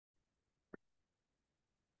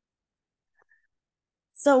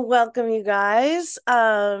So welcome you guys.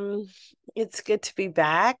 It's good to be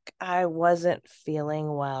back. I wasn't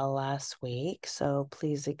feeling well last week, so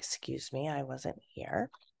please excuse me. I wasn't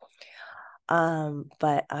here.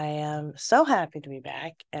 But I am so happy to be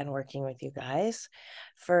back and working with you guys.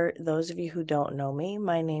 For those of you who don't know me,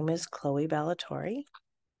 my name is Chloe Ballatori.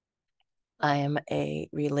 I am a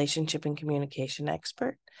relationship and communication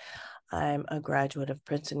expert. I'm a graduate of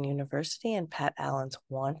Princeton University and Pat Allen's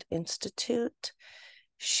Want Institute.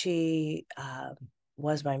 She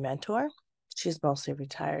was my mentor. She's mostly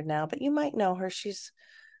retired now, but you might know her. She's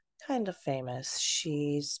kind of famous.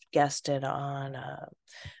 She's guested on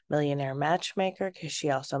Millionaire Matchmaker because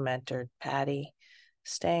she also mentored Patty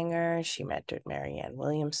Stanger. She mentored Marianne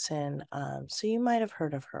Williamson. So you might have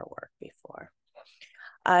heard of her work before.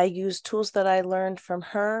 I use tools that I learned from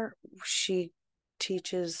her. She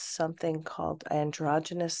teaches something called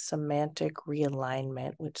androgynous semantic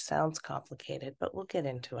realignment, which sounds complicated, but we'll get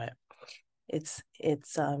into it. It's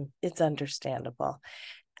understandable.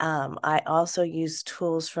 I also use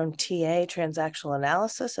tools from TA, transactional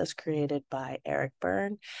analysis, as created by Eric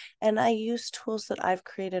Byrne, and I use tools that I've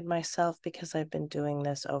created myself because I've been doing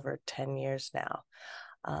this over 10 years now.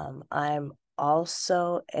 I'm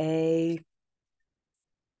also a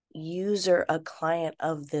client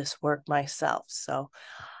of this work myself. So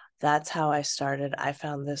that's how I started. I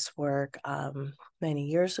found this work many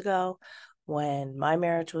years ago when my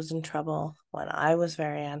marriage was in trouble, when I was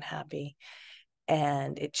very unhappy,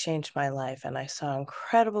 and it changed my life. And I saw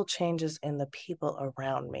incredible changes in the people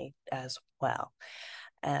around me as well.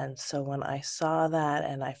 And so when I saw that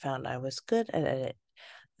and I found I was good at it,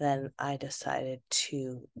 then I decided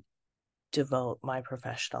to devote my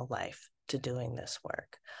professional life to doing this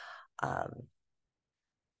work. Um,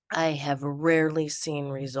 I have rarely seen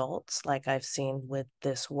results like I've seen with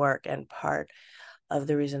this work, and part of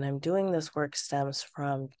the reason I'm doing this work stems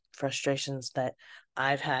from frustrations that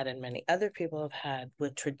I've had and many other people have had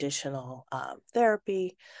with traditional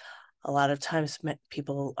therapy. A lot of times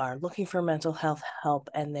people are looking for mental health help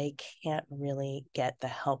and they can't really get the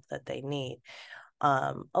help that they need.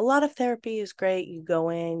 A lot of therapy is great. You go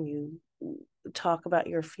in, you talk about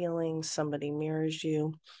your feelings, somebody mirrors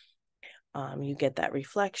you. You get that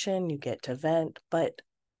reflection, you get to vent. But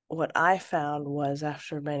what I found was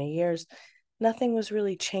after many years, nothing was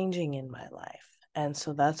really changing in my life. And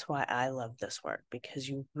so that's why I love this work, because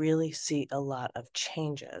you really see a lot of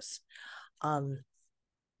changes. Um,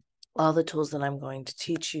 all the tools that I'm going to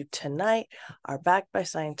teach you tonight are backed by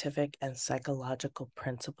scientific and psychological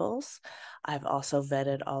principles. I've also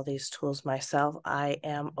vetted all these tools myself. I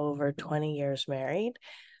am over 20 years married.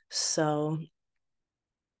 So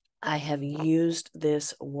I have used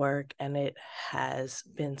this work and it has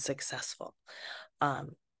been successful.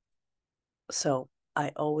 So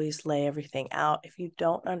I always lay everything out. If you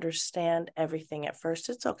don't understand everything at first,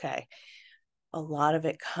 it's okay. A lot of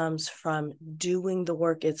it comes from doing the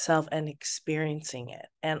work itself and experiencing it,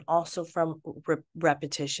 and also from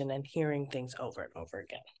repetition and hearing things over and over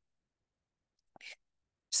again.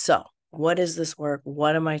 So, what is this work?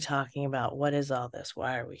 What am I talking about? What is all this?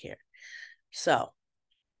 Why are we here? So,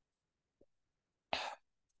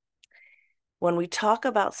 when we talk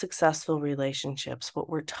about successful relationships, what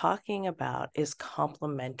we're talking about is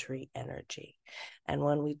complementary energy. And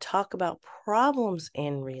when we talk about problems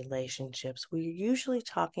in relationships, we're usually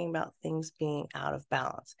talking about things being out of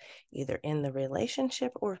balance, either in the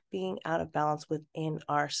relationship or being out of balance within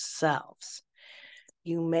ourselves.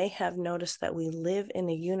 You may have noticed that we live in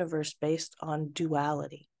a universe based on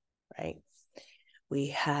duality, right?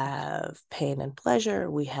 We have pain and pleasure,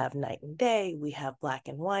 we have night and day, we have black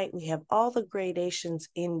and white, we have all the gradations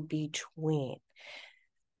in between.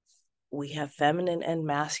 We have feminine and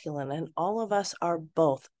masculine, and all of us are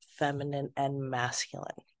both feminine and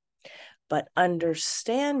masculine. But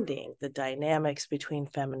understanding the dynamics between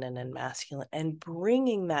feminine and masculine and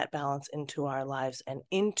bringing that balance into our lives and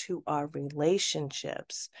into our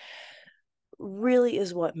relationships really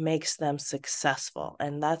is what makes them successful.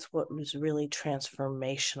 And that's what was really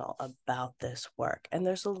transformational about this work. And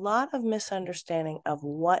there's a lot of misunderstanding of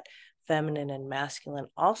what feminine and masculine,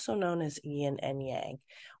 also known as yin and yang,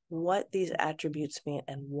 what these attributes mean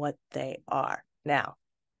and what they are. Now,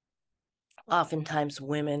 oftentimes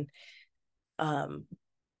women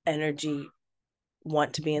energy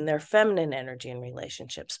want to be in their feminine energy in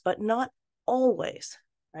relationships, but not always,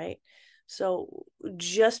 right? So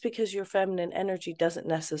just because you're feminine energy doesn't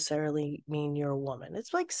necessarily mean you're a woman.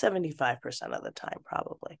 It's like 75% of the time,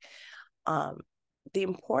 probably. The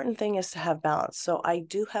important thing is to have balance. So I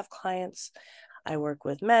do have clients. I work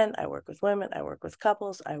with men, I work with women, I work with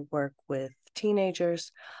couples, I work with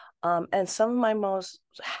teenagers. And some of my most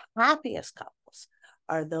happiest couples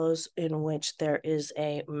are those in which there is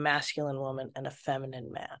a masculine woman and a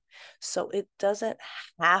feminine man. So it doesn't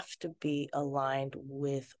have to be aligned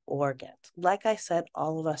with organs. Like I said,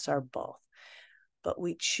 all of us are both, but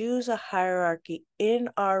we choose a hierarchy in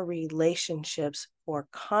our relationships for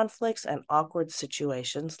conflicts and awkward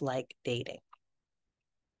situations like dating.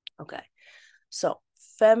 Okay. So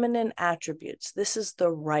feminine attributes, this is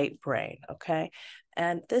the right brain, okay?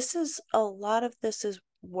 And this is a lot of this is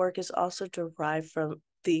work is also derived from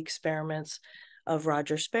the experiments of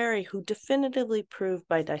Roger Sperry, who definitively proved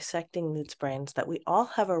by dissecting newts' brains that we all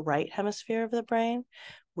have a right hemisphere of the brain,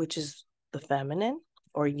 which is the feminine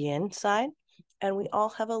or yin side, and we all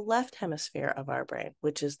have a left hemisphere of our brain,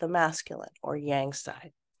 which is the masculine or yang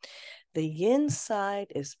side. The yin side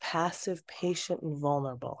is passive, patient, and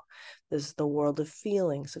vulnerable. This is the world of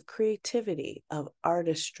feelings, of creativity, of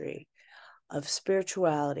artistry, of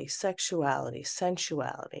spirituality, sexuality,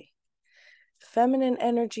 sensuality. Feminine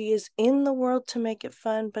energy is in the world to make it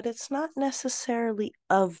fun, but it's not necessarily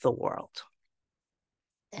of the world.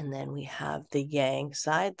 And then we have the yang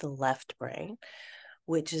side, the left brain,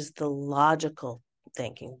 which is the logical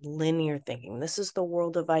thinking, linear thinking. This is the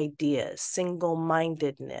world of ideas,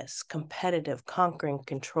 single-mindedness, competitive, conquering,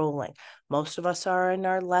 controlling. Most of us are in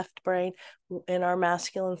our left brain, in our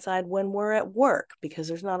masculine side when we're at work, because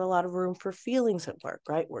there's not a lot of room for feelings at work,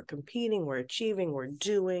 right? We're competing, we're achieving, we're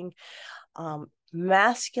doing.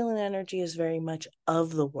 Masculine energy is very much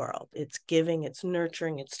of the world. It's giving, it's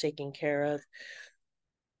nurturing, it's taking care of.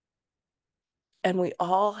 And we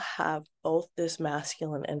all have both this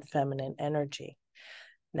masculine and feminine energy.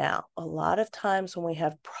 Now, a lot of times when we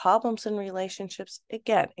have problems in relationships,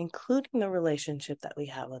 again, including the relationship that we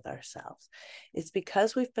have with ourselves, it's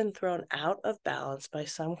because we've been thrown out of balance by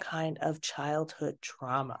some kind of childhood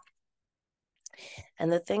trauma. And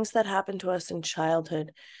the things that happen to us in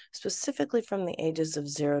childhood, specifically from the ages of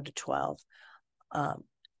 0 to 12,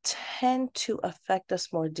 tend to affect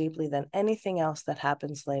us more deeply than anything else that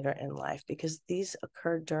happens later in life, because these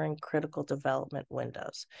occur during critical development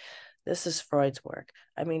windows. This is Freud's work.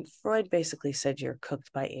 I mean, Freud basically said you're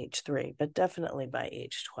cooked by age 3, but definitely by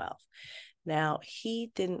age 12. Now, he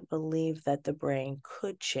didn't believe that the brain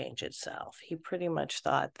could change itself. He pretty much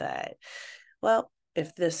thought that, well,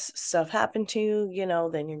 if this stuff happened to you, you know,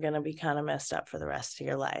 then you're going to be kind of messed up for the rest of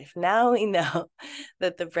your life. Now we know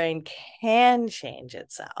that the brain can change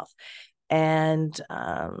itself. And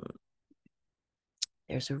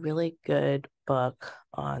there's a really good book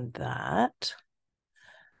on that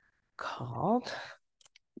called,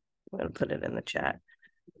 I'm going to put it in the chat,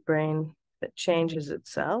 Brain That Changes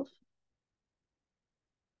Itself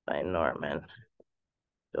by Norman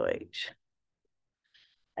Deutsch.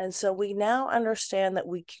 And so we now understand that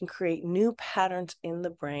we can create new patterns in the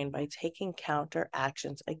brain by taking counter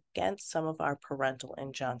actions against some of our parental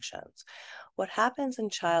injunctions. What happens in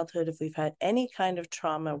childhood, if we've had any kind of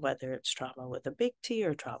trauma, whether it's trauma with a big T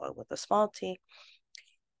or trauma with a small t,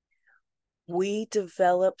 we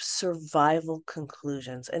develop survival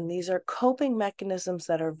conclusions. And these are coping mechanisms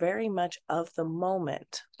that are very much of the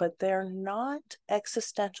moment, but they're not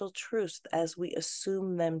existential truths as we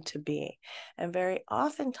assume them to be. And very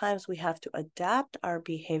oftentimes we have to adapt our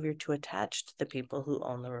behavior to attach to the people who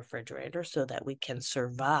own the refrigerator so that we can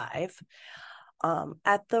survive,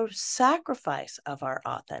 at the sacrifice of our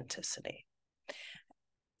authenticity.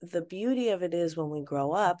 The beauty of it is when we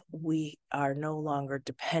grow up, we are no longer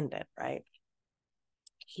dependent, right?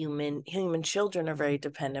 Human children are very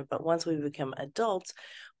dependent, but once we become adults,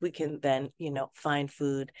 we can then, find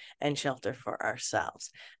food and shelter for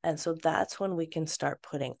ourselves. And so that's when we can start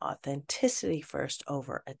putting authenticity first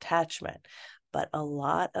over attachment. But a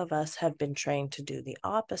lot of us have been trained to do the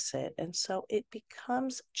opposite. And so it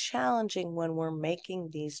becomes challenging when we're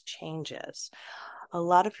making these changes. A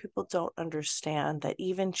lot of people don't understand that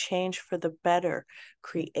even change for the better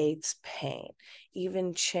creates pain.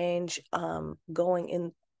 Even change going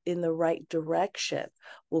in the right direction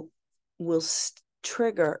will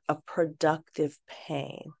trigger a productive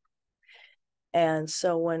pain. And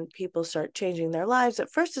so when people start changing their lives, at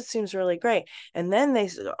first it seems really great. And then they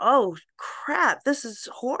say, oh, crap, this is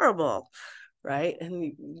horrible, right?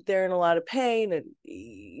 And they're in a lot of pain and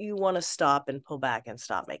you want to stop and pull back and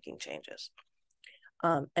stop making changes.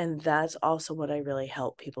 And that's also what I really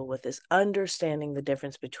help people with, is understanding the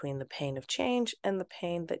difference between the pain of change and the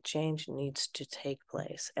pain that change needs to take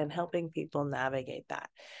place, and helping people navigate that.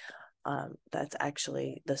 That's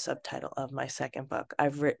actually the subtitle of my second book.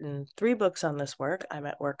 I've written 3 books on this work. I'm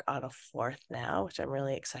at work on a 4th now, which I'm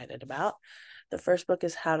really excited about. The first book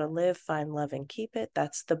is How to Live, Find Love, and Keep It.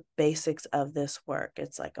 That's the basics of this work.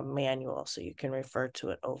 It's like a manual, so you can refer to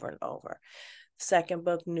it over and over. Second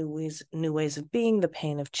book, New Ways of Being, The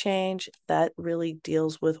Pain of Change. That really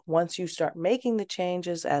deals with, once you start making the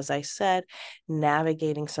changes, as I said,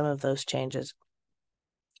 navigating some of those changes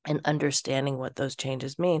and understanding what those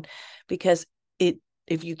changes mean. Because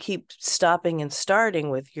if you keep stopping and starting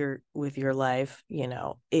with your life,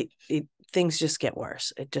 things just get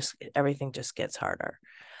worse. Everything just gets harder.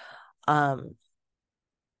 And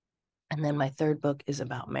then my third book is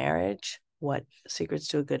about marriage. What Secrets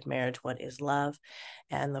to a Good Marriage, What is Love?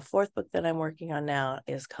 And the fourth book that I'm working on now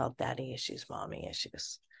is called Daddy Issues, Mommy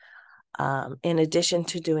Issues. In addition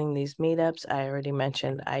to doing these meetups, I already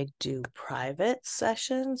mentioned I do private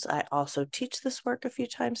sessions. I also teach this work a few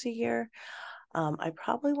times a year. I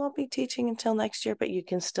probably won't be teaching until next year, but you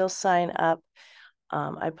can still sign up.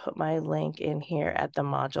 I put my link in here at the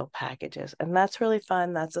module packages, and that's really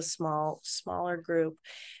fun. That's a smaller group,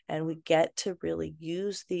 and we get to really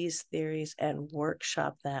use these theories and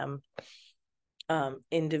workshop them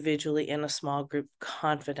individually in a small group,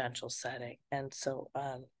 confidential setting. And so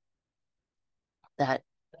that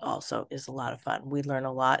also is a lot of fun. We learn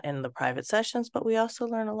a lot in the private sessions, but we also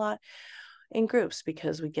learn a lot in groups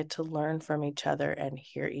because we get to learn from each other and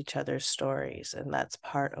hear each other's stories. And that's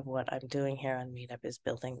part of what I'm doing here on Meetup, is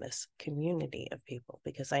building this community of people,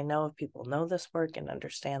 because I know if people know this work and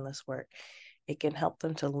understand this work, it can help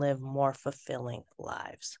them to live more fulfilling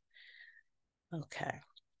lives. Okay,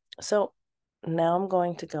 so now I'm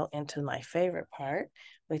going to go into my favorite part,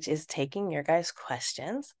 which is taking your guys'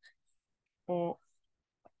 questions.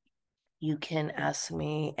 You can ask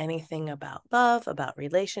me anything about love, about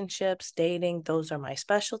relationships, dating. Those are my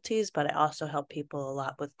specialties, but I also help people a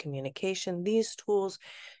lot with communication. These tools,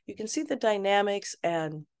 you can see the dynamics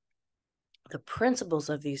and the principles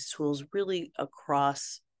of these tools really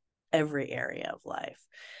across every area of life.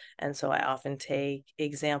 And so I often take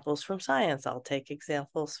examples from science. I'll take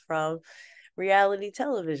examples from reality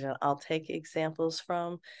television. I'll take examples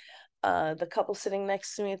from the couple sitting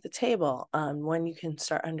next to me at the table. When you can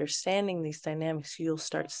start understanding these dynamics, you'll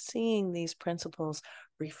start seeing these principles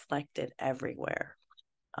reflected everywhere.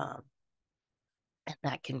 And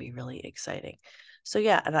that can be really exciting. So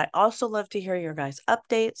yeah, and I also love to hear your guys'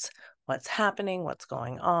 updates, what's happening, what's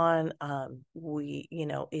going on.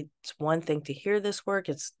 It's one thing to hear this work.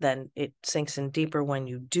 Then it sinks in deeper when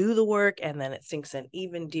you do the work, and then it sinks in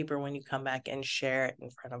even deeper when you come back and share it in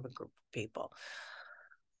front of a group of people.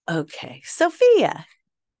 Okay, Sophia.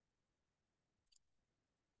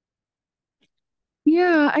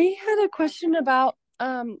 Yeah, I had a question about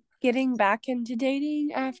getting back into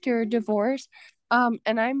dating after divorce.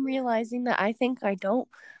 And I'm realizing that I think I don't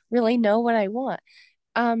really know what I want.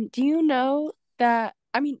 Do you know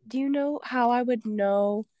do you know how I would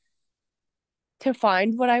know to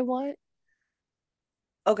find what I want?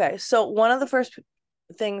 Okay, so one of the first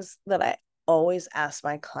things that I always ask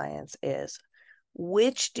my clients is,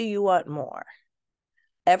 which do you want more?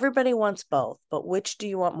 Everybody wants both, but which do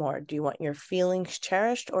you want more? Do you want your feelings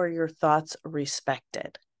cherished or your thoughts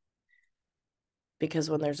respected? Because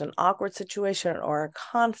when there's an awkward situation or a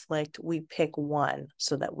conflict, we pick one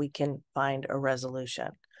so that we can find a resolution.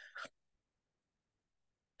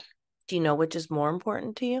 Do you know which is more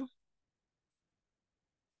important to you?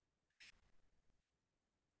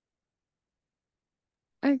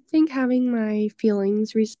 I think having my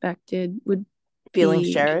feelings respected would Feelings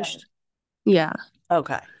be, cherished? yeah.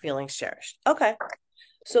 Okay, feelings cherished. Okay.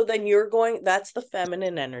 So then that's the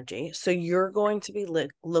feminine energy. So you're going to be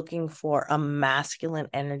looking for a masculine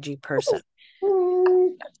energy person.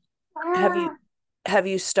 Have you have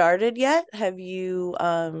you started yet? Are you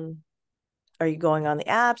going on the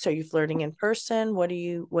apps? Are you flirting in person? What are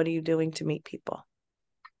you doing to meet people?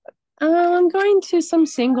 I'm going to some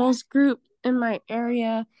singles group in my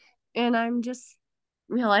area, and I'm just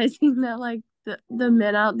realizing that like the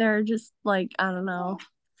men out there are just like, I don't know.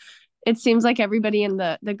 It seems like everybody in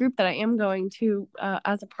the group that I am going to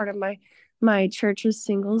as a part of my church's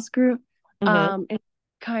singles group, Mm-hmm. it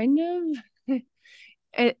kind of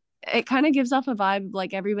it kind of gives off a vibe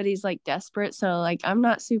like everybody's like desperate. So like I'm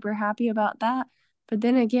not super happy about that. But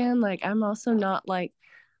then again, like I'm also not like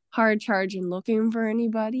hard charging looking for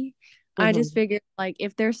anybody. I just Mm-hmm. figured like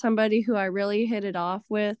if there's somebody who I really hit it off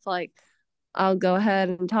with, like I'll go ahead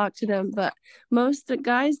and talk to them. But most the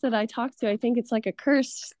guys that I talk to, I think it's like a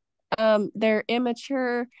curse. They're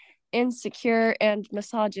immature, insecure, and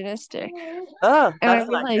misogynistic. Oh, And I that's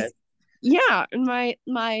not good. realized, yeah, in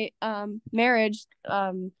my marriage,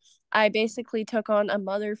 I basically took on a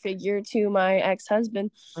mother figure to my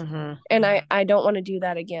ex-husband, Mm-hmm. and I don't want to do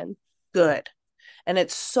that again. Good. And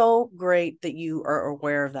it's so great that you are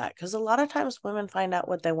aware of that, because a lot of times women find out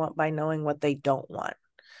what they want by knowing what they don't want.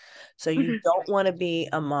 So you Mhm. don't want to be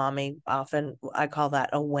a mommy. Often I call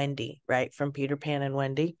that a Wendy, right? From Peter Pan and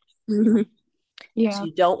Wendy. Mhm. So Yeah.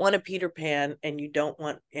 you don't want a Peter Pan, and you don't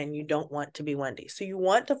want to be Wendy. So you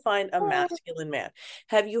want to find a masculine man.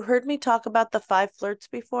 Have you heard me talk about the five flirts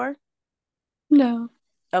before? No.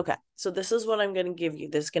 Okay, so this is what I'm going to give you.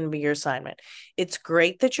 This is going to be your assignment. It's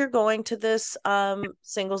great that you're going to this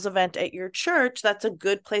singles event at your church. That's a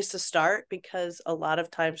good place to start, because a lot of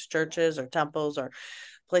times churches or temples or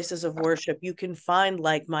places of worship, you can find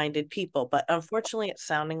like-minded people. But unfortunately, it's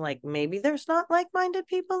sounding like maybe there's not like-minded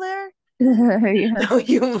people there. Yeah. So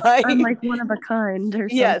you I'm might, like one of a kind or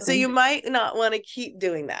yeah, so something. you might not want to keep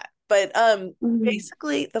doing that. But Mhm.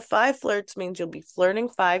 basically the five flirts means you'll be flirting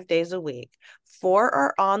 5 days a week. Four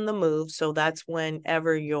are on the move, so that's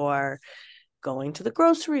whenever you're going to the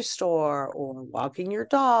grocery store or walking your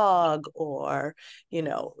dog or,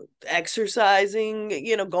 exercising,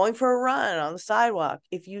 going for a run on the sidewalk.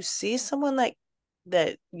 If you see someone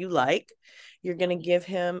that you like, you're going to give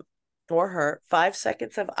him or her 5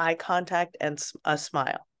 seconds of eye contact and a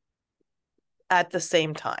smile at the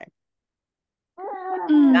same time.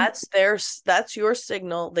 Mm. That's your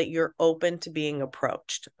signal that you're open to being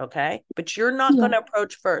approached. Okay, but you're not going Yeah. to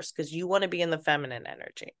approach first, because you want to be in the feminine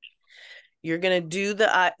energy. You're going to do the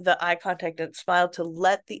eye contact and smile to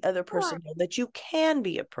let the other person know that you can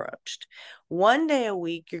be approached. One day a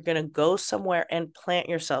week, you're going to go somewhere and plant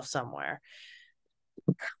yourself somewhere.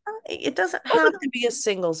 It doesn't have to be a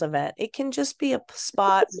singles event. It can just be a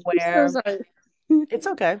spot I'm so where sorry. it's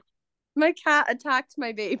okay. My cat attacked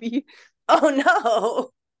my baby.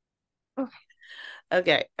 Oh no.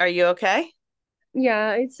 Okay, are you okay?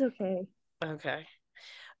 Yeah, it's okay. Okay.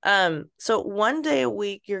 So one day a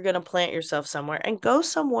week, you're going to plant yourself somewhere and go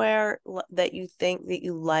somewhere that you think that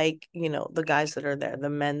you like, the guys that are there, the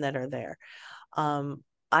men that are there.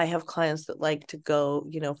 I have clients that like to go,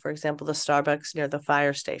 for example, the Starbucks near the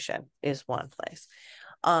fire station is one place.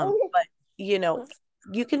 But you know,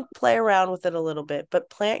 you can play around with it a little bit, but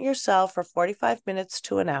plant yourself for 45 minutes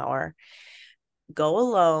to an hour, go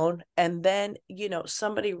alone, and then,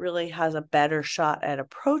 somebody really has a better shot at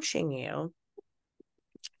approaching you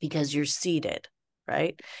because you're seated,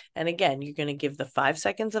 right? And again, you're going to give the 5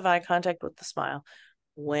 seconds of eye contact with the smile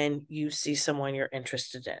when you see someone you're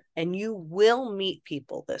interested in. And you will meet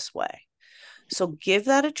people this way. So give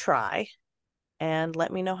that a try and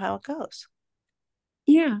let me know how it goes.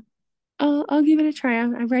 Yeah, I'll give it a try. I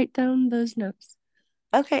write down those notes.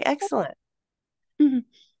 Okay, excellent. Mhm.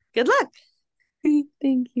 Good luck.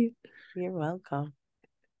 Thank you. You're welcome.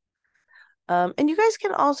 And you guys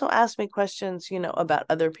can also ask me questions, about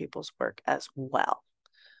other people's work as well.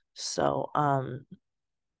 So,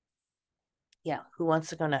 yeah, who wants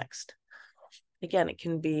to go next? Again, it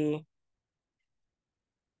can be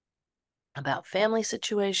about family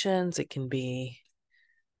situations, it can be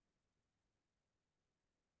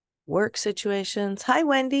work situations. Hi,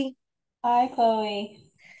 Wendy. Hi, Chloe.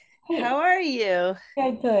 How Hey, are you?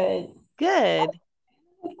 yeah, good. Good.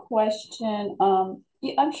 Good question.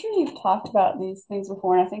 I'm sure you've talked about these things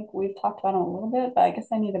before, and I think we've talked about them a little bit, but I guess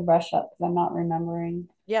I need to brush up because I'm not remembering.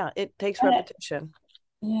 Yeah, it takes And it, repetition.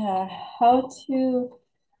 yeah, how to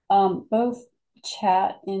both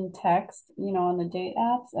chat in text, on the date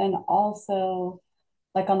apps, and also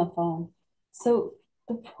like on the phone. So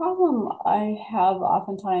the problem I have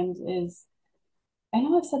oftentimes is I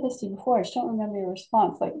know I've said this to you before, I just don't remember your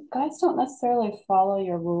response. Like, guys don't necessarily follow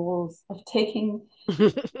your rules of taking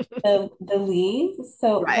the lead.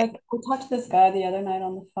 So, Right. like, we talked to this guy the other night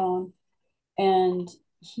on the phone, and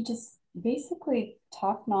he just basically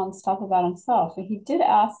talked nonstop about himself. And he did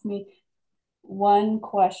ask me one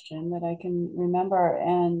question that I can remember,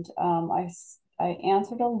 and I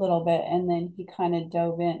answered a little bit, and then he kind of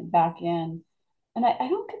dove in back in, and I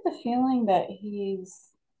don't get the feeling that he's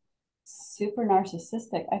super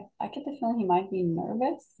narcissistic. I get the feeling he might be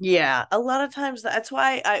nervous. Yeah, a lot of times that's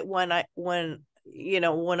why when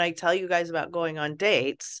I tell you guys about going on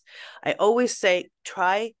dates, I always say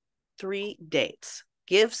try 3 dates.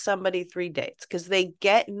 Give somebody 3 dates, because they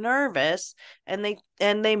get nervous and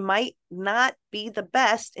they might not be the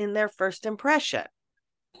best in their first impression.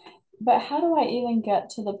 But how do I even get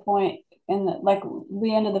to the point in the, like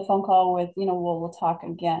we ended the phone call with, we'll talk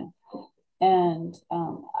again. And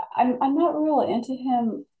I'm not real into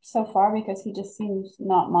him so far because he just seems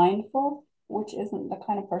not mindful, which isn't the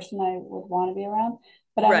kind of person I would want to be around.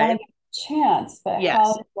 But I want Right. to give a chance. But how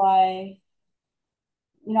Yes. do I,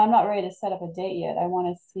 I'm not ready to set up a date yet. I want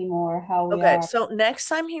to see more how we Okay. are. So next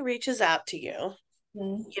time he reaches out to you,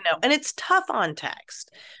 Mm. And it's tough on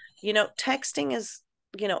text. Texting is,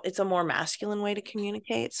 it's a more masculine way to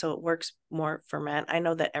communicate, so it works more for men. I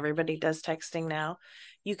know that everybody does texting now.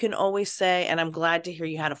 You can always say, and I'm glad to hear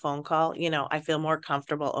you had a phone call. I feel more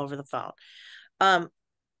comfortable over the phone. Um,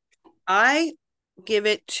 I give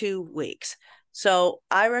it 2 weeks. So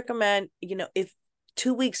I recommend, if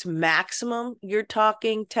 2 weeks maximum, you're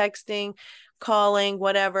talking, texting, calling,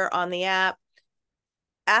 whatever on the app.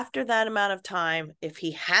 After that amount of time, if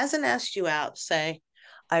he hasn't asked you out, say,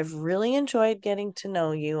 I've really enjoyed getting to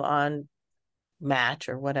know you on Match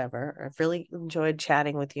or whatever. I've really enjoyed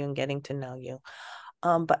chatting with you and getting to know you.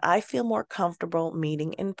 But I feel more comfortable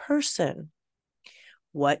meeting in person.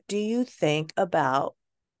 What do you think about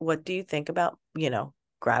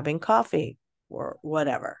grabbing coffee or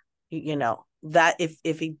whatever? That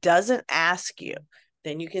if he doesn't ask you,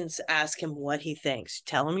 then you can ask him what he thinks.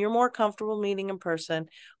 Tell him you're more comfortable meeting in person.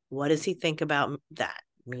 What does he think about that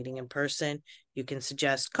meeting in person? You can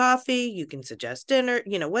suggest coffee, you can suggest dinner,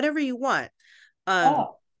 whatever you want. um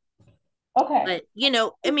Oh, okay. but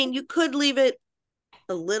I mean, you could leave it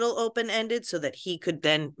a little open ended so that he could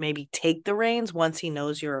then maybe take the reins once he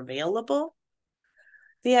knows you're available.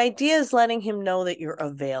 The idea is letting him know that you're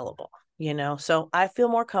available. So I feel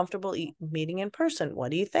more comfortable meeting in person.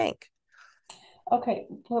 What do you think? Okay,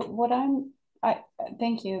 but I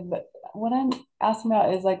thank you, but what I'm asking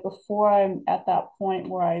about is like before I'm at that point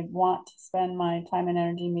where I want to spend my time and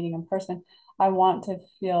energy meeting in person, I want to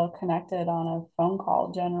feel connected on a phone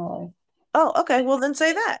call generally. Oh, okay. Well, then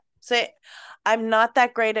say that. Say, I'm not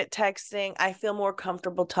that great at texting. I feel more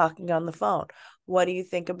comfortable talking on the phone. What do you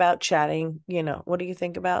think about chatting? What do you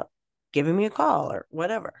think about giving me a call or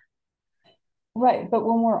whatever? Right, but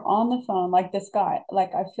when we're on the phone, like this guy,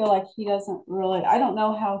 like I feel like he doesn't really, I don't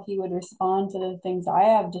know how he would respond to the things I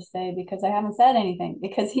have to say because I haven't said anything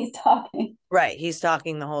because he's talking. Right. He's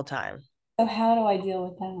talking the whole time. So how do I deal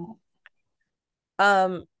with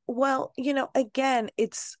that? Well, again,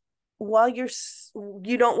 it's while you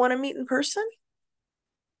don't want to meet in person.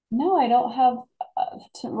 No, I don't have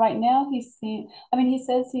right now. I mean, he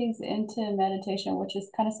says he's into meditation, which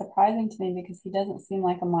is kind of surprising to me because he doesn't seem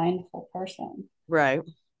like a mindful person. Right.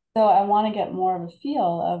 So I want to get more of a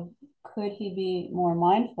feel of could he be more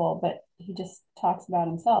mindful, but he just talks about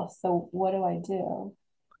himself. So what do I do?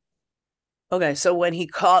 Okay, so when he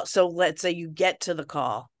called, so let's say you get to the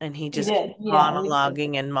call and he We just keeps did. Yeah, we did.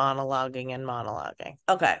 monologuing and monologuing and monologuing.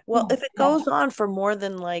 Okay, well, Yeah, if it yeah. goes on for more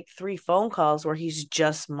than like 3 phone calls where he's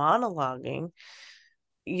just monologuing,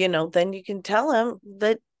 then you can tell him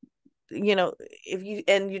that, if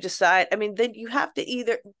you decide, I mean, then you have to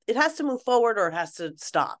either, it has to move forward or it has to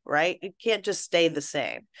stop, right? It can't just stay the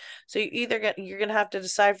same. So you're gonna have to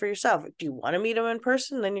decide for yourself. Do you want to meet him in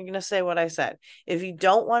person? Then you're gonna say what I said. If you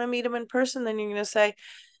don't want to meet him in person, then you're gonna say,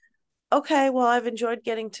 okay, well, I've enjoyed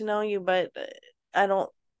getting to know you, but I don't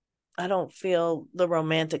I don't feel the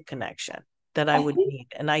romantic connection that I I would think need,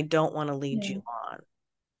 and I don't want to lead yeah. you on.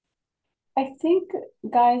 I think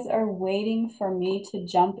guys are waiting for me to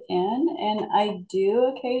jump in, and I do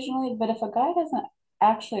occasionally, but if a guy doesn't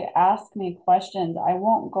actually ask me questions, I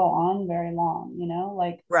won't go on very long, you know?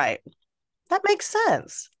 Like, Right. That makes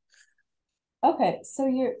sense. okay, so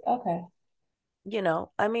you're okay.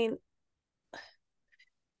 I mean,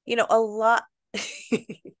 a lot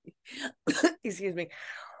excuse me.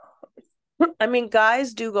 I mean,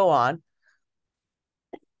 guys do go on.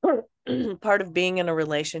 Part of being in a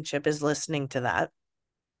relationship is listening to that.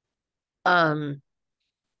 Um,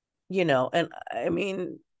 and I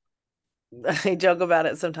mean, I joke about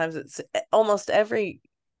it sometimes. It's almost every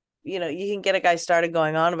you can get a guy started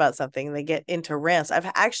going on about something and they get into rants.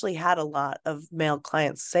 I've actually had a lot of male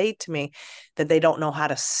clients say to me that they don't know how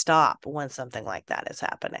to stop when something like that is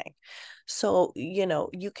happening. So,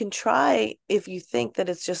 you can try if you think that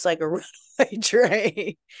it's just like a runaway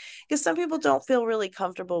train, because some people don't feel really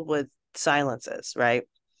comfortable with silences, right?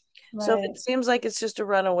 So if Right. it seems like it's just a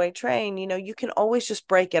runaway train, you can always just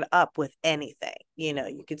break it up with anything.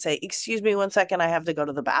 You could say, "Excuse me 1 second, I have to go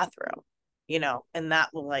to the bathroom," and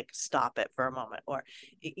that will like stop it for a moment. Or,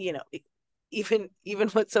 even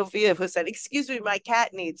what Sophia who said, "Excuse me, my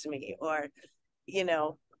cat needs me," or, you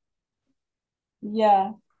know,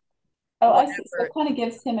 Yeah. Oh, I see. So it whatever. kind of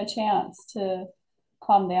gives him a chance to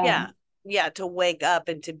calm Yeah. down. Yeah, to wake up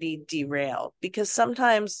and to be derailed. Because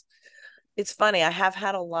sometimes it's funny. I have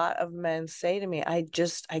had a lot of men say to me, I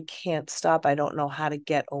can't stop. I don't know how to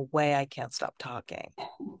get away. I can't stop talking.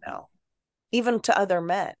 No, even to other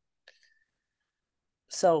men.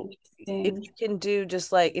 So if Interesting. you can do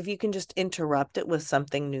just like, if you can just interrupt it with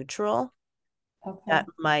something neutral, Okay.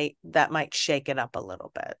 that might shake it up a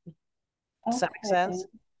little bit. Does that make sense? Okay.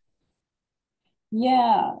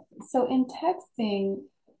 Yeah. So in texting,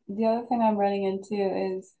 the other thing I'm running into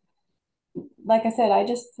is, like I said, I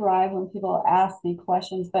just thrive when people ask me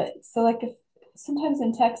questions. But so, like, if sometimes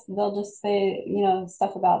in text, they'll just say,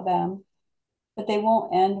 stuff about them, but they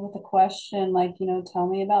won't end with a question like, tell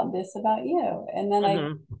me about this about you.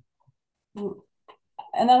 Mm-hmm.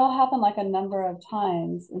 And that'll happen like a number of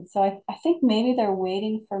times. And so I think maybe they're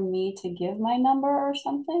waiting for me to give my number or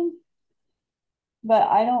something, but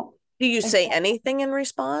I don't, Do you say exactly. anything in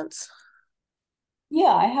response?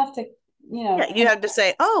 Yeah, I have to, Yeah, you kind of, have to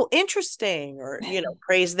say, "Oh, interesting," or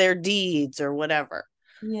praise their deeds or whatever.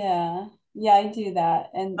 yeah, yeah, I do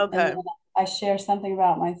that. And Okay. then I share something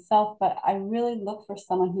about myself, but I really look for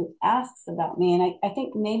someone who asks about me. And I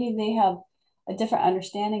think maybe they have a different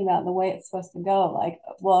understanding about the way it's supposed to go. Like,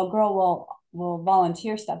 well, a girl will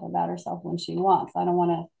volunteer stuff about herself when she wants. I don't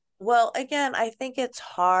want to. Well, again, I think it's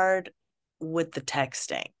hard with the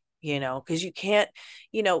texting, because you can't,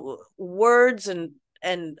 words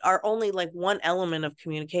and are only like one element of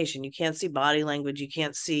communication. You can't see body language, you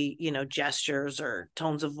can't see, gestures or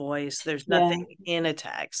tones of voice. There's nothing Yeah, in a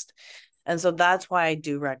text. And so that's why I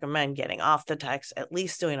do recommend getting off the text, at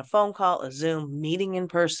least doing a phone call, a Zoom, meeting in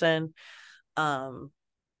person. Um,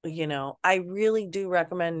 I really do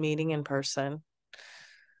recommend meeting in person,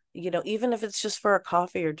 even if it's just for a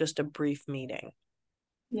coffee or just a brief meeting.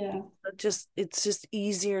 yeah. It's just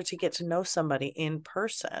easier to get to know somebody in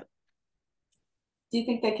person. Do you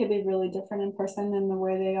think they could be really different in person than the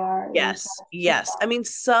way they are in Yes, text? yes. I mean,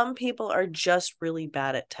 some people are just really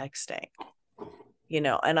bad at texting,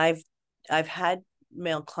 and I've had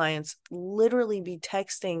male clients literally be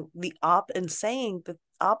texting the op and saying the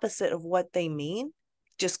opposite of what they mean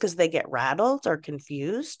just because they get rattled or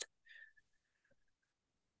confused.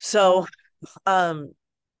 So, Oh, um,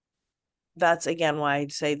 that's again why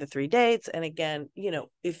I'd say the 3 dates. And again,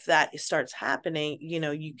 if that starts happening,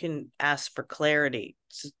 you can ask for clarity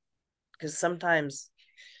because sometimes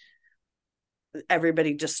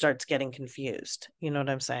everybody just starts getting confused. You know what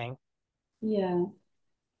I'm saying? yeah,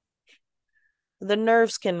 The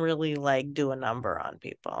nerves can really like do a number on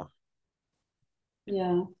people.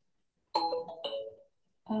 yeah.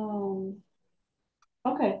 Um,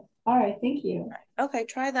 okay. All right. Thank you. Okay,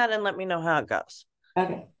 try that and let me know how it goes.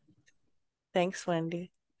 Okay. Thanks,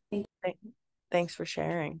 Wendy. Thank Thanks for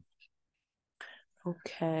sharing.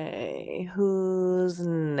 Okay, who's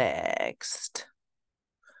next?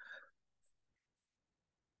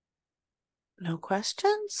 No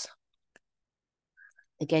questions?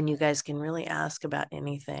 Again, you guys can really ask about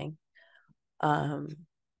anything. Um,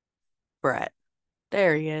 Brett.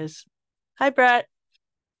 There he is. Hi, Brett.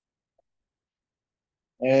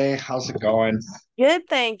 Hey, how's it going? Good,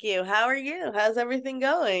 thank you. How are you? How's everything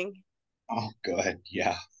going? Oh, good.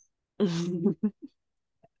 Yeah.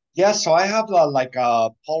 Yeah, so I have like a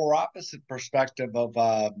polar opposite perspective of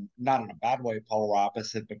not in a bad way, polar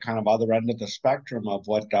opposite, but kind of other end of the spectrum of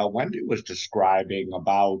what Wendy was describing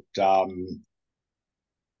about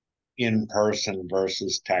in person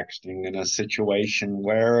versus texting in a situation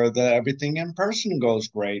where the everything in person goes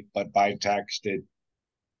great, but by text it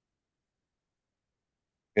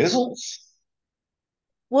fizzles.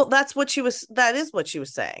 Well, that is what she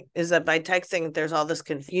was saying, is that by texting there's all this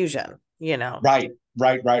confusion. Right,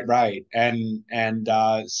 right. And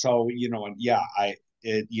so, and yeah,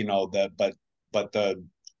 but the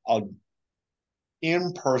uh,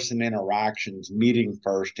 in-person interactions, meeting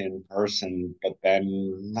first in person, but then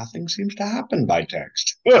nothing seems to happen by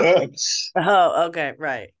text. Oh, okay,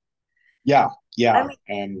 right. Yeah, I yeah. mean,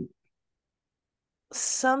 And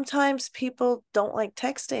sometimes people don't like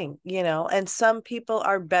texting, and some people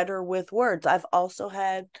are better with words. I've also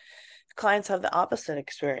had clients have the opposite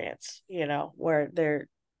experience, where they're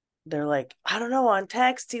like, I don't know, on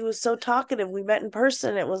text he was so talkative. We met in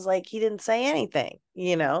person, it was like he didn't say anything,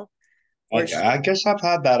 where I guess I've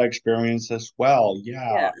had that experience as well.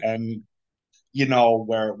 yeah. Yeah. And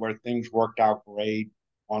where things worked out great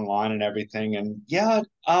online and everything. And yeah,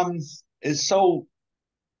 is so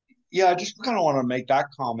yeah, I just kind of want to make that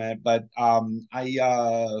comment, but I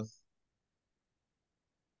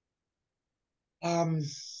um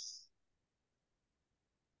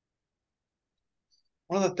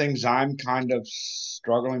one of the things I'm kind of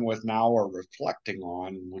struggling with now or reflecting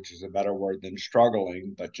on, which is a better word than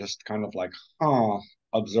struggling, but just kind of like,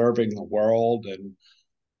 observing the world and,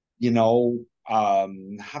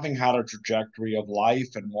 having had a trajectory of life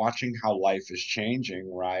and watching how life is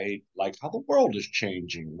changing, right? Like how the world is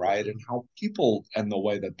changing, right? And how people and the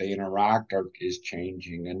way that they interact is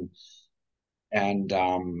changing. And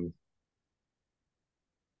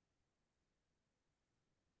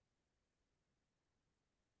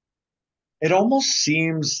it almost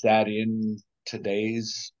seems that in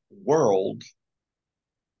today's world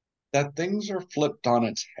that things are flipped on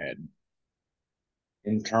its head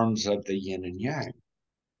in terms of the yin and yang.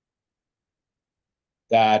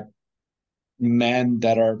 That men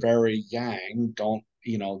that are very yang don't,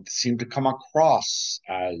 seem to come across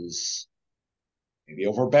as maybe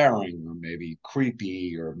overbearing or maybe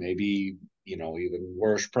creepy or maybe, even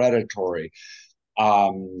worse, predatory.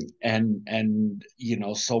 So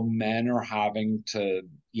men are having to,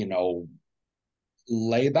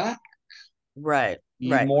 lay back, Right,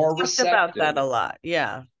 be right. more Talked about that receptive. a lot.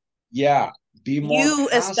 Yeah. Yeah, be more You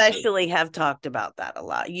passive. especially have talked about that a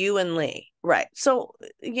lot, you and Lee. Right. So,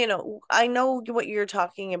 I know what you're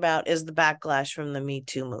talking about is the backlash from the Me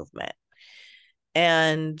Too movement.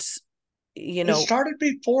 And, you It know, started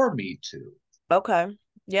before Me Too. okay.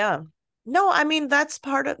 Yeah. No, I mean, that's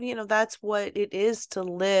part of, that's what it is to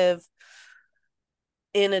live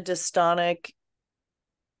in a dystonic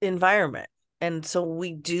environment. And so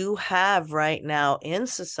we do have right now in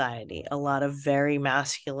society a lot of very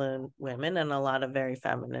masculine women and a lot of very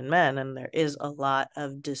feminine men. And there is a lot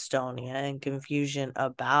of dystonia and confusion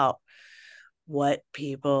about what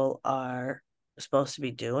people are supposed to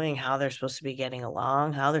be doing, how they're supposed to be getting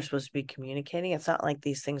along, how they're supposed to be communicating. It's not like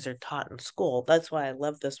these things are taught in school. That's why I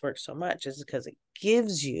love this work so much, is because it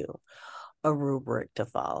gives you a rubric to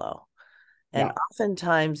follow. And Yeah.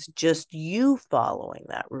 oftentimes, just you following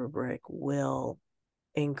that rubric will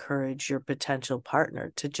encourage your potential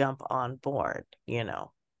partner to jump on board.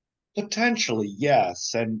 Potentially,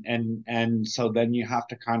 yes. And so then you have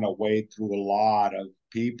to kind of wade through a lot of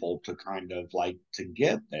people to kind of like to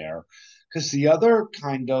get there. Because the other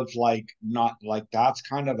kind of like not like that's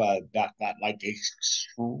kind of a that like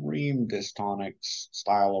extreme dystonic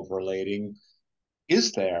style of relating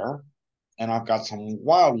is there. And I've got some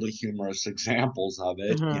wildly humorous examples of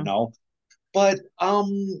it. Mm-hmm. But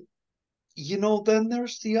then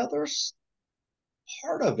there's the other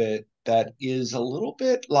part of it that is a little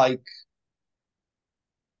bit like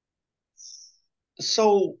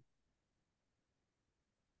so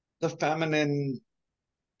the feminine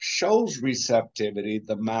shows receptivity,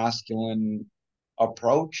 the masculine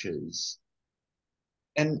approaches.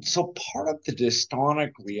 And so part of the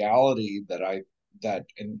dystonic reality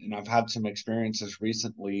and I've had some experiences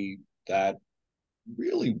recently that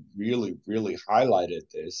really, really, really highlighted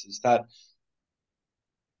this is that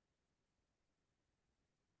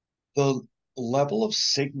the level of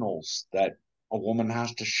signals that a woman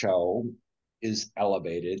has to show is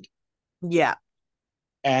elevated. Yeah.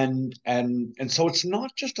 And so it's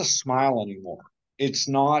not just a smile anymore. It's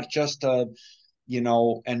not just a, you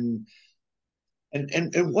know, and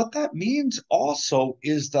what that means also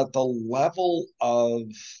is that the level of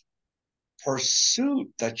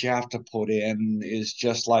pursuit that you have to put in is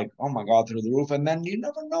just like, oh my God, through the roof. And then you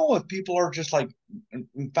never know if people are just like,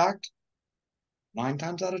 in fact, 9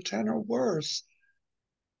 times out of 10 or worse,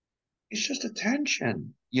 it's just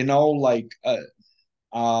attention,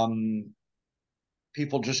 um,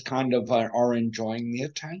 people just kind of are enjoying the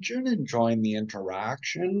attention, enjoying the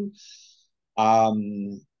interaction.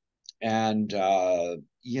 Um,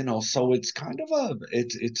 so it's kind of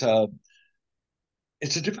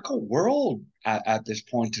it's a difficult world at this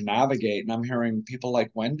point to navigate. And I'm hearing people like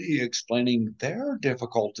Wendy explaining their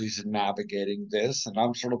difficulties in navigating this. And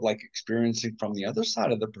I'm sort of like experiencing from the other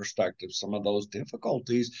side of the perspective some of those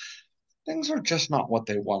difficulties. Things are just not what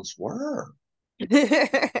they once were,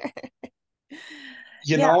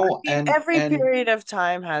 Yeah, I mean, and every period of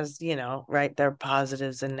time has, right, their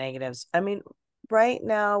positives and negatives. I mean, right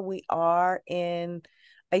now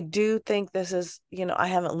I do think this is, I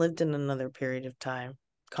haven't lived in another period of time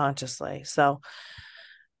consciously. So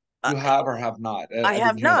you have or have not. I I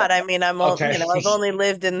have didn't hear not. that. I mean, Okay. I've only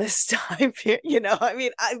lived in this time period, I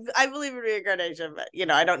mean, I believe in reincarnation, but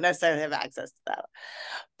I don't necessarily have access to that.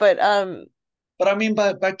 But But I mean,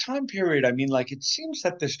 by time period, I mean, like, it seems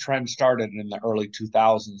that this trend started in the early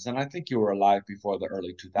 2000s, and I think you were alive before the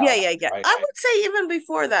early yeah, yeah, 2000s, yeah. right? I would say even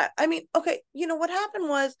before that. I mean, okay, what happened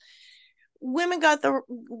was women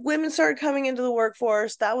started coming into the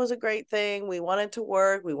workforce. That was a great thing. We wanted to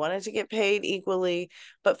work, we wanted to get paid equally,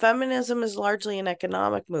 but feminism is largely an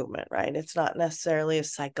economic movement, right? It's not necessarily a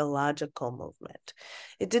psychological movement.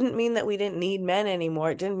 It didn't mean that we didn't need men anymore.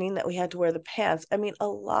 It didn't mean that we had to wear the pants. I mean, a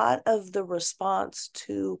lot of the response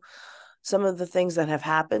to some of the things that have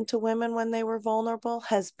happened to women when they were vulnerable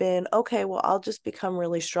has been, okay, well, I'll just become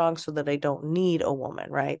really strong so that I don't need a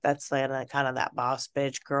woman, right? That's like kind of that boss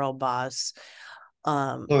bitch, girl boss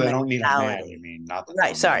So they don't need a man, you mentality. mean, not that they Right,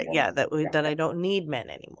 don't need a sorry, yeah, woman. Yeah. that I don't need men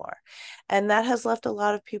anymore. And that has left a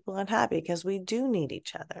lot of people unhappy because we do need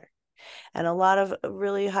each other. And a lot of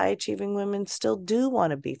really high achieving women still do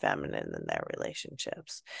want to be feminine in their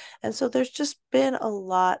relationships. And so there's just been a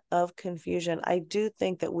lot of confusion. I do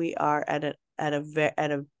think that we are at a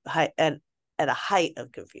height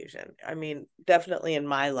of confusion. I mean, definitely in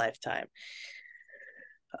my lifetime.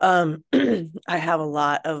 I have a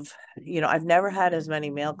lot of, I've never had as many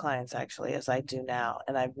male clients actually as I do now,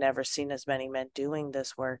 and I've never seen as many men doing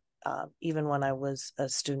this work, even when I was a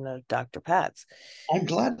student of Dr. Pat's. I'm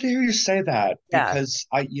glad to hear you say that Yeah. because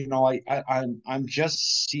I'm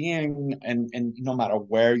just seeing, and no matter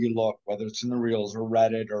where you look, whether it's in the reels or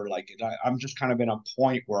Reddit or like I'm just kind of in a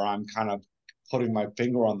point where I'm kind of putting my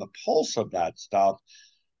finger on the pulse of that stuff.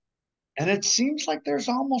 And it seems like there's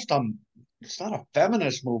almost it's not a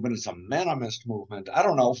feminist movement, it's a menamist movement. I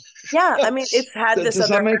don't know. Yeah, I mean, it's had this Does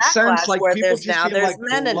other that make sense? backlash Like where people there's just now being there's like,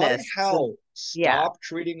 bloody meninists. hell, Yeah, stop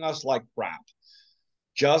treating us like crap.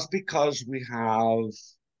 Just because we have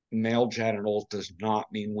male genitals does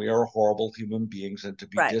not mean we are horrible human beings and to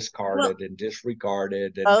be right. Well, discarded and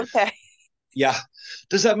disregarded. And okay. yeah,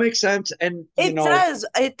 does that make sense? And It does.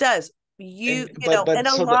 It does. You, and you know, but and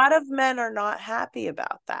a so that lot of men are not happy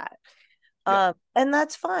about that. yeah, And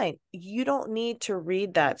that's fine. You don't need to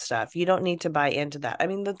read that stuff. You don't need to buy into that. I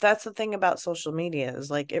mean, that's the thing about social media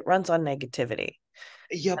is like it runs on negativity.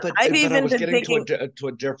 yeah, I've but I even was been getting thinking, to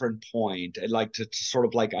a different point, and like to sort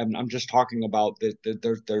of like I'm just talking about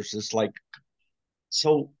that there's this like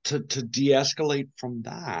so to de-escalate from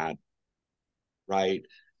that, right?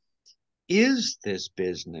 Is this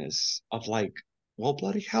business of like, well,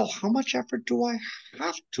 bloody hell, how much effort do I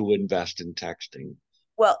have to invest in texting?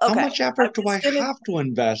 well, How okay, much I'm effort do I just gonna have to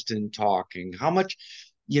invest in talking? How much,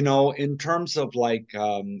 in terms of like,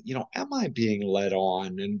 am I being led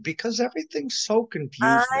on? And because everything's so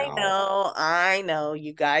confused now. I know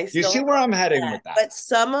you guys Do you don't see where I'm heading understand, with that? but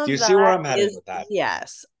some Do of you see where that I'm heading is with that?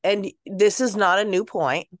 yes. And this is not a new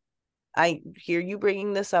point. I hear you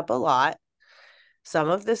bringing this up a lot. Some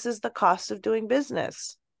of this is the cost of doing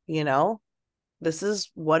business, you know? This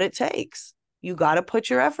is what it takes. You got to put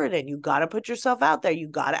your effort in. You got to put yourself out there. You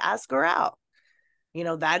got to ask her out.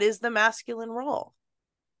 That is the masculine role.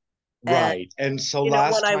 And Right. And so when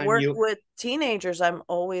last I time work you, with teenagers, I'm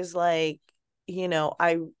always like,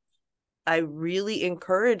 I really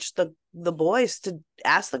encourage the boys to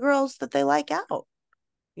ask the girls that they like out,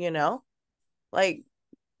 you know? Like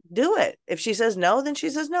do it. If she says no, then she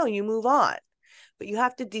says no, you move on. But you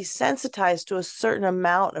have to desensitize to a certain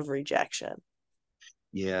amount of rejection.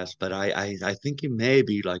 yes, but I think you may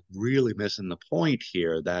be like really missing the point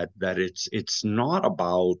here that it's not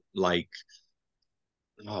about like,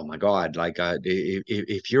 oh my God, like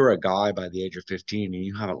if you're a guy by the age of 15 and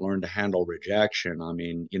you haven't learned to handle rejection, I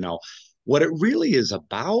mean, what it really is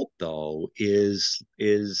about though is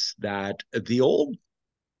that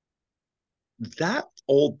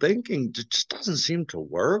old thinking just doesn't seem to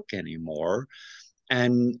work anymore.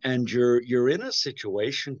 And you're in a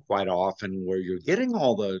situation quite often where you're getting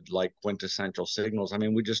all the like quintessential signals. I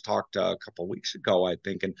mean, we just talked a couple of weeks ago, I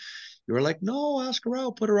think, and you were like, no, ask her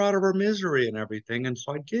out, put her out of her misery and everything. And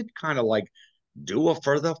so I did kind of like do it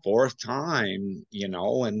for the fourth time,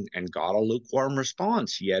 and got a lukewarm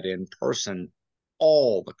response. Yet in person,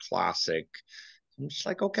 all the classic. I'm just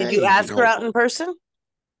like, Did you okay, ask her out in person?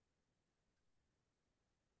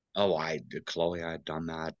 oh, Chloe, I had done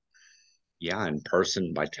that, yeah, in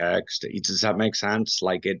person by text. Does that make sense?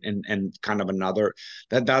 Like it, and kind of another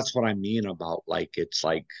that's what I mean about like it's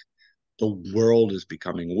like the world is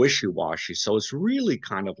becoming wishy-washy. So it's really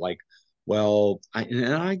kind of like, well,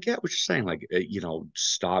 I get what you're saying, like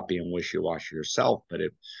stop being wishy-washy yourself. But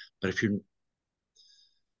if you're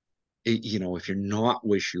not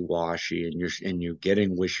wishy-washy and you're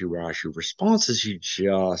getting wishy-washy responses, you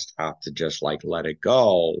just have to just like let it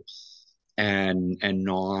go and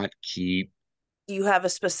not keep. Do you have a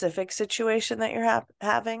specific situation that you're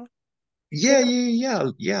having? Yeah, yeah, yeah,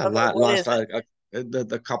 yeah. Okay, what Last is it?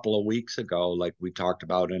 the couple of weeks ago, like we talked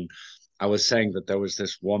about, and I was saying that there was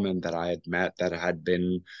this woman that I had met that had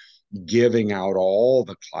been giving out all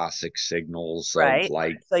the classic signals of Right.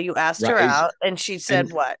 like, So you asked her right, out and she and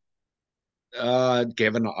said what?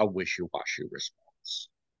 given a wishy-washy response.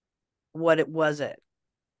 What it was it?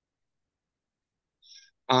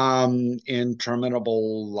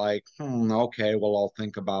 Interminable, like, okay, well, I'll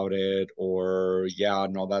think about it, or yeah,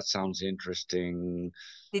 no, that sounds interesting.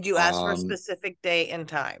 Did you ask for a Um, specific date and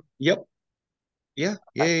time? yep, yeah,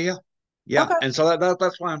 yeah, yeah, yeah. Yeah, Okay. and so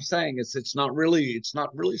that's why I'm saying it's not really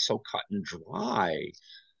so cut and dry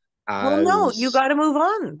Well, no, you as got to move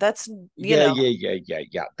on. That's, yeah, yeah, yeah, yeah,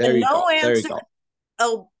 yeah. There the you no go. There you answer. go.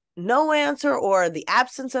 Oh, no answer or the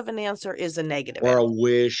absence of an answer is a negative or answer. a Yeah.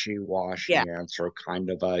 wishy-washy answer, kind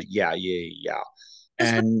of a yeah.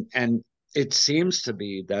 And it seems to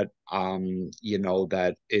be that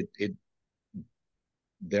that it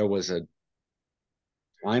there was a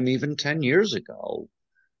time even 10 years ago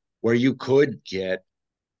where you could get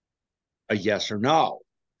a yes or no.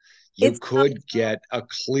 You It's could get a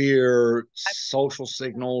clear social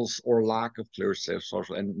signals or lack of clear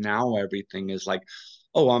social, and now everything is like,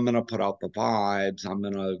 oh, I'm gonna put out the vibes, I'm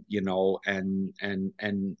gonna,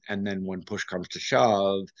 and then when push comes to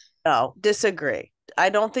shove. no, disagree. I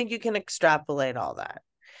don't think you can extrapolate all that.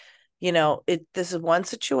 This is one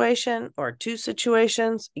situation or two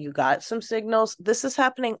situations. You got some signals. This is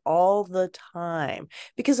happening all the time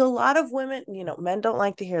because a lot of women, men don't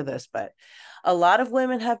like to hear this, but a lot of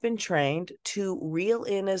women have been trained to reel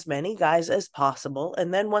in as many guys as possible.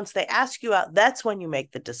 And then once they ask you out, that's when you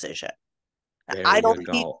make the decision. There I you don't need,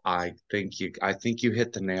 go. I think you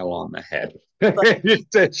hit the nail on the head. but I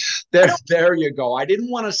There you go. I didn't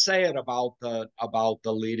want to say it about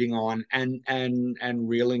the leading on and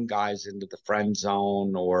reeling guys into the friend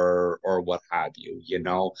zone or what have you.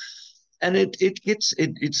 And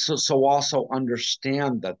it's so also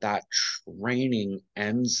understand that training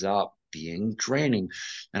ends up being training.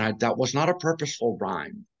 And that was not a purposeful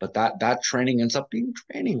rhyme, but that training ends up being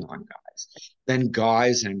training on guys. Then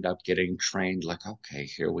guys end up getting trained like, okay,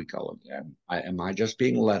 here we go again. Am I just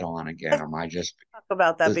being led on again? Am I just talk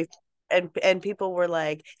about that before. And people were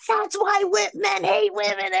like, that's why men hate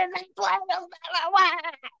women and that's why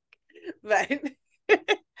but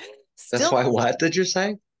that's still why what did you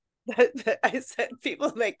say? I said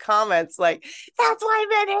people make comments like, that's why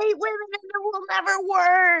men hate women and it will never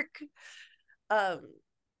work.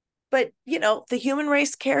 But the human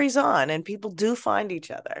race carries on and people do find each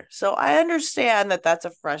other. So I understand that that's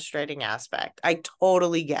a frustrating aspect. I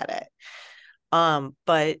totally get it.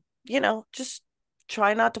 But just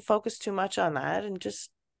try not to focus too much on that and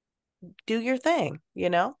just do your thing.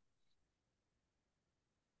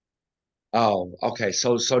 Oh, okay.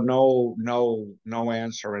 So no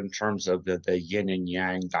answer in terms of the yin and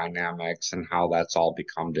yang dynamics and how that's all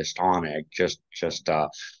become dystonic. Just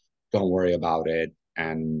don't worry about it.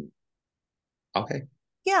 And okay.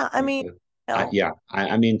 Yeah, I mean,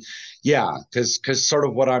 I mean, yeah, because sort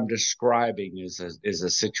of what I'm describing is a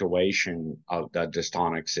situation of the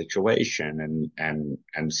dystonic situation,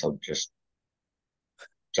 and so just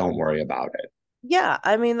don't worry about it. yeah,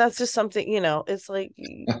 I mean that's just something, it's like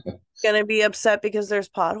you gonna be upset because there's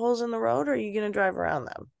potholes in the road, or are you gonna drive around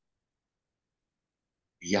them?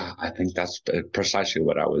 Yeah, I think that's precisely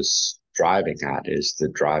what I was driving at, is the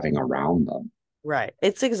driving around them. Right.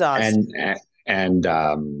 It's exhausting.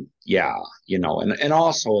 And yeah, and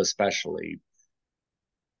also especially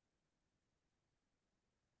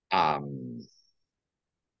um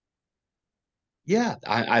yeah,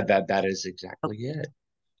 that is exactly it.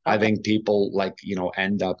 I Okay. think people, like,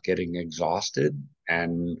 end up getting exhausted,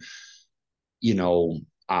 and you know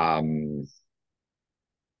um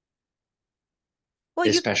Well,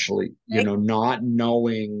 you especially make not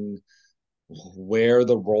knowing where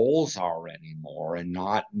the roles are anymore, and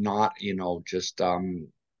not just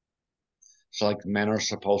so like men are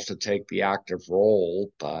supposed to take the active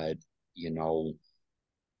role, but you know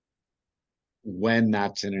when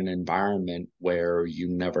that's in an environment where you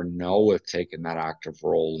never know if taking that active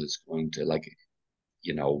role is going to, like,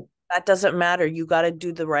 you know that doesn't matter. You got to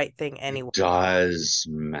do the right thing it anyway. does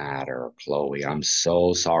matter, Chloe. I'm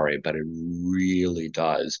so sorry, but it really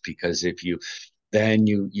does, because if you then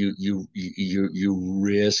you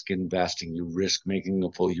risk investing, you risk making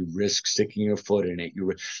a fool, you risk sticking your foot in it.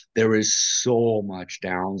 There is so much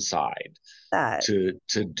downside That. to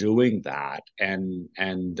doing that, and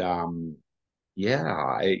yeah,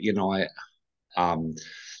 I um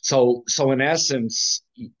so in essence,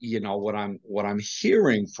 what I'm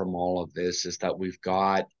hearing from all of this is that we've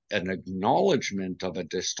got an acknowledgement of a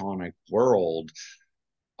dystonic world,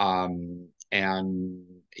 and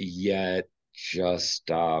yet just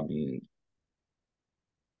don't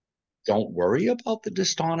worry about the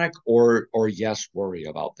dystonic, or yes, worry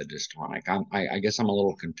about the dystonic. I guess I'm a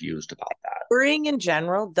little confused about that. Worrying in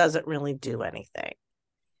general doesn't really do anything.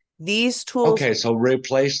 These tools, Okay, so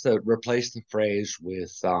replace the phrase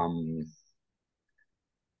with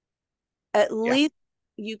at yeah, least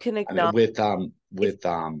you can I mean acknowledge if you with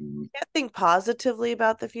can't think positively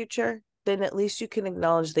about the future, then at least you can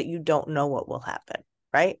acknowledge that you don't know what will happen,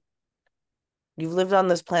 right? You've lived on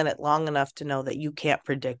this planet long enough to know that you can't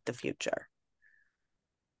predict the future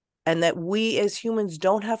and that we as humans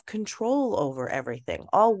don't have control over everything.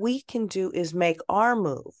 All we can do is make our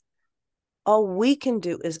move. All we can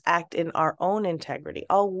do is act in our own integrity.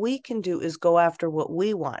 All we can do is go after what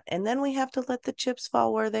we want. And then we have to let the chips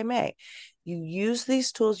fall where they may. You use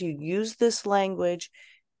these tools, you use this language.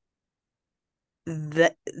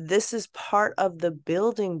 That this is part of the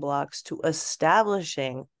building blocks to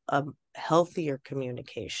establishing a healthier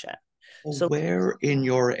communication. Well, So where in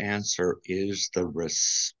your answer is the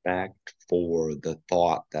respect for the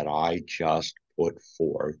thought that I just put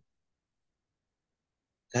forth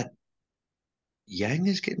that Yang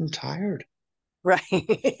is getting tired? right.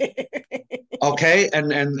 Okay,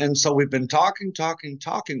 and so we've been talking.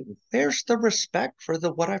 Where's the respect for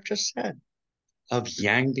the what I've just said of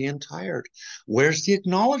Yang being tired? Where's the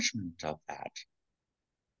acknowledgement of that?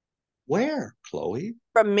 Where, Chloe?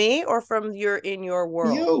 From me or from your in your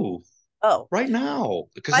world? You Oh, right now,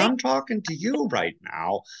 because right. I'm talking to you right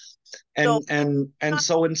now, So and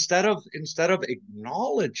so instead of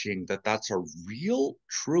acknowledging that that's a real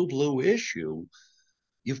true blue issue,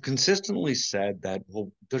 you've consistently said that,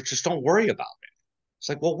 well, just don't worry about it. It's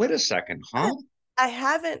like, well, wait a second, huh? I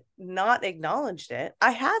haven't not acknowledged it.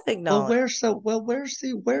 I have Well, acknowledged.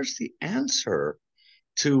 where's the answer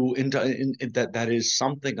to that is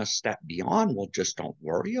something a step beyond? Well, just don't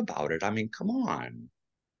worry about it. I mean, come on.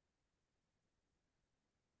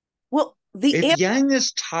 Well, the If Yang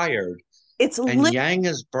is tired it's and Yang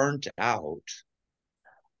is burnt out,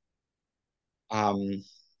 um,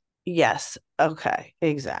 yes. Okay,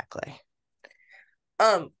 exactly.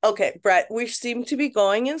 Okay, Brett, we seem to be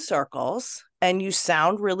going in circles and you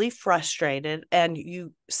sound really frustrated and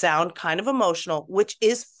you sound kind of emotional, which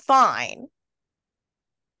is fine.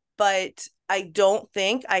 But I don't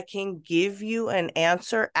think I can give you an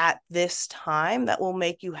answer at this time that will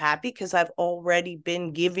make you happy because I've already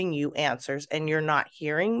been giving you answers and you're not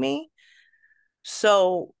hearing me.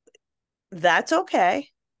 So that's okay.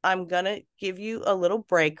 I'm going to give you a little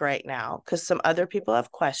break right now because some other people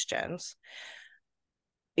have questions.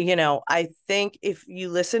 I think if you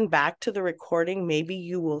listen back to the recording, maybe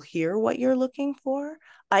you will hear what you're looking for.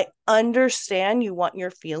 I understand you want your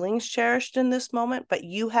feelings cherished in this moment, but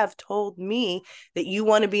you have told me that you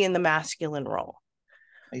want to be in the masculine role.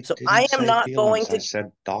 I So I didn't am say not going feelings. I to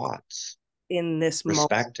said thoughts. in this moment.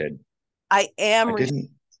 Respected. I am I didn't.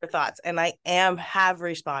 your thoughts and I have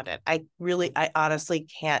responded. I honestly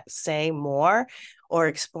can't say more or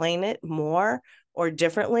explain it more or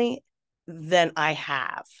differently than I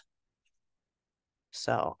have.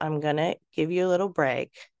 So I'm going to give you a little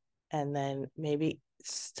break and then maybe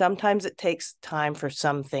sometimes it takes time for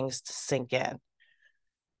some things to sink in.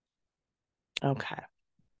 Okay.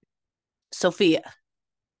 Sophia.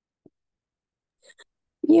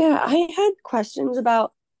 Yeah, I had questions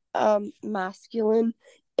about masculine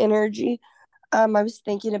energy. I was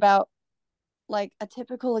thinking about like a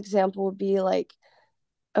typical example would be like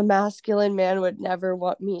a masculine man would never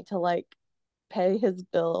want me to like pay his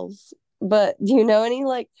bills. But do you know any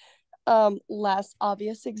like less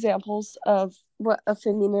obvious examples of what a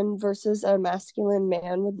feminine versus a masculine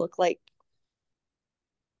man would look like?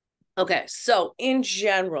 Okay, so in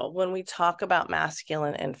general, when we talk about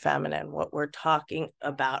masculine and feminine, what we're talking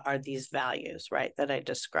about are these values, right, that I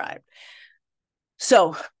described.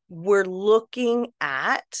 So we're looking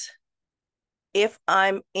at if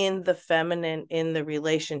I'm in the feminine in the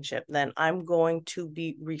relationship, then I'm going to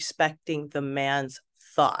be respecting the man's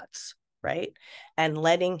thoughts, right? And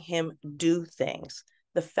letting him do things.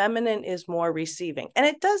 The feminine is more receiving. And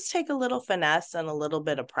it does take a little finesse and a little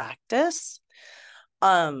bit of practice.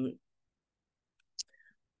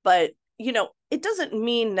 But it doesn't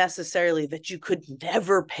mean necessarily that you could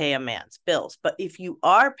never pay a man's bills. But if you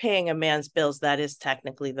are paying a man's bills, that is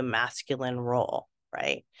technically the masculine role,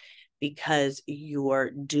 right? Because you're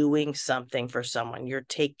doing something for someone, you're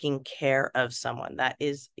taking care of someone. That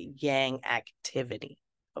is yang activity.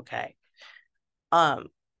 Okay.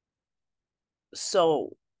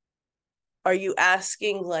 So are you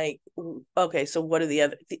asking like, okay, so what are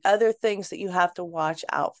the other things that you have to watch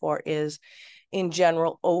out for is in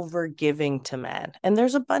general over giving to men. And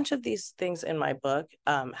there's a bunch of these things in my book,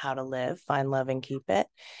 How to Live, Find Love and Keep It,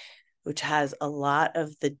 which has a lot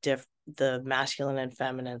of the masculine and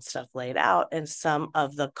feminine stuff laid out and some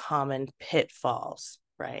of the common pitfalls,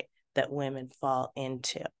 right, that women fall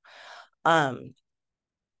into.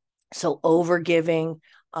 So over giving,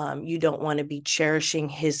 you don't want to be cherishing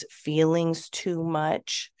his feelings too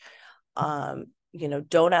much.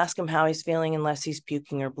 Don't ask him how he's feeling unless he's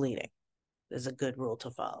puking or bleeding. Is a good rule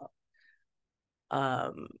to follow.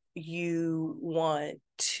 You want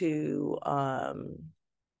to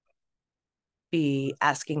be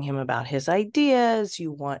asking him about his ideas.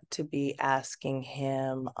 You want to be asking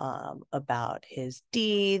him about his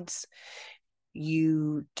deeds.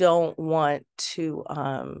 You don't want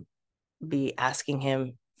to be asking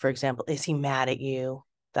him, for example, is he mad at you?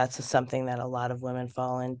 That's something that a lot of women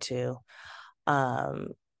fall into.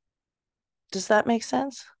 Um, does that make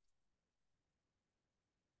sense?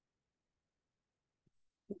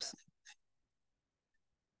 Oops.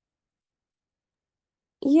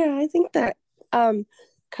 Yeah, I think that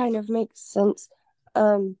kind of makes sense.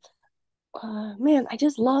 Um Man, I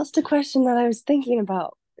just lost a question that I was thinking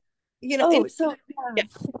about. You know, Oh, and so yeah, yeah.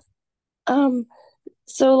 Um,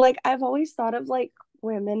 so like I've always thought of like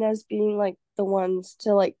women as being like the ones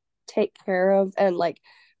to like take care of, and like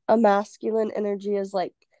a masculine energy is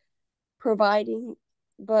like providing,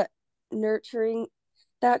 but nurturing.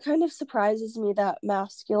 That kind of surprises me that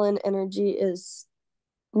masculine energy is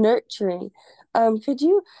nurturing. Could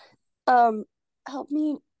you um help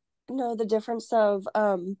me know the difference of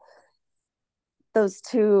those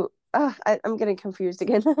two? I'm getting confused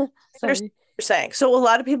again. I understand Sorry. what you're saying. So a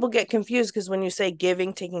lot of people get confused because when you say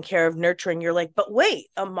giving, taking care of, nurturing, you're like, but wait,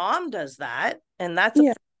 a mom does that, and that's a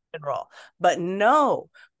Yeah. role. But no,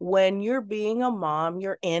 when you're being a mom,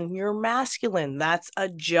 you're in your masculine. That's a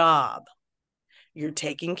job. You're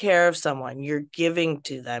taking care of someone, you're giving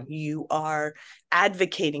to them, you are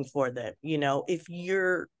advocating for them. You know, if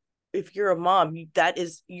you're a mom, that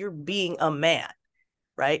is, you're being a man,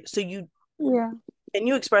 right? So you, Yeah. and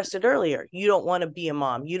you expressed it earlier, you don't want to be a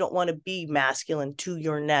mom, you don't want to be masculine to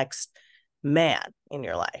your next man in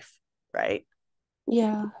your life, right?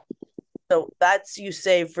 Yeah. So that's you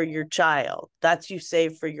save for your child, that's you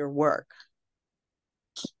save for your work.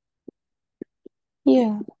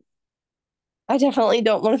 Yeah. I definitely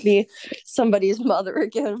don't want to be somebody's mother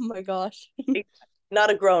again. Oh my gosh. Not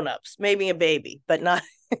a grown-ups, maybe a baby, but not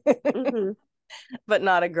Hmm. but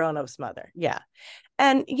not a grown-up's mother. Yeah.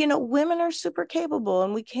 And women are super capable,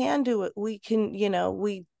 and we can do it. We can,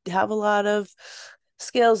 we have a lot of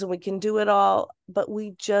skills and we can do it all, but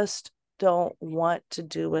we just don't want to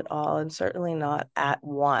do it all, and certainly not at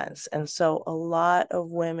once. And so a lot of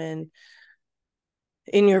women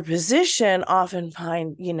in your position often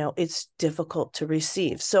find, it's difficult to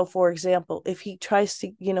receive. So for example, if he tries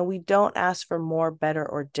to, we don't ask for more, better,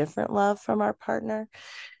 or different love from our partner.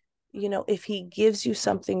 If he gives you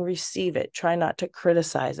something, receive it. Try not to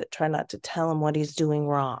criticize it. Try not to tell him what he's doing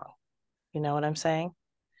wrong. You know what I'm saying?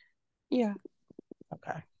 Yeah.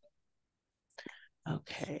 Okay.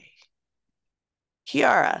 Okay.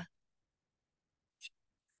 Kiara.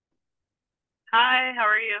 Hi, how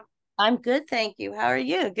are you? I'm good, thank you. How are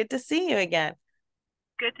you? Good to see you again.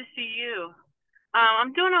 Good to see you.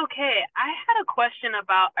 I'm doing okay. I had a question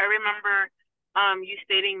about, I remember you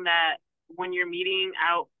stating that when you're meeting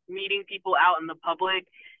people out in the public,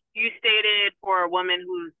 you stated for a woman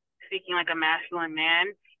who's seeking like a masculine man,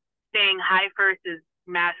 staying high first is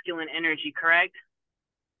masculine energy, correct?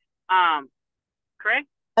 Um, correct?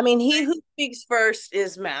 I mean, he who speaks first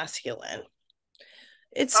is masculine.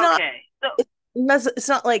 It's not Okay. So, it's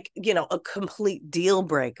not like, a complete deal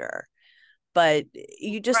breaker, but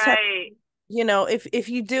you just have, right. if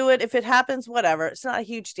you do it, if it happens, whatever, it's not a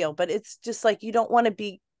huge deal, but it's just like you don't want to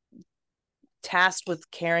be tasked with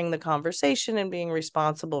carrying the conversation and being.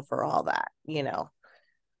 For all that.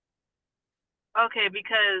 Okay,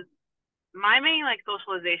 because my main like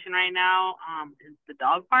socialization right now is the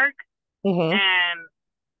dog park, Mm-hmm. and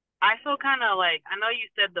I feel kind of like, I know you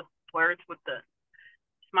said the flirts with the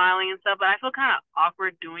smiling and stuff, but I feel kind of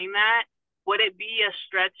awkward doing that. Would it be a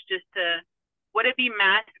stretch would it be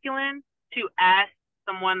masculine to ask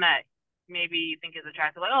someone that maybe you think is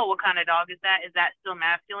attractive, like, oh, what kind of dog is that? Is that still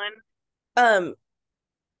masculine? um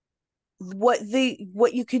what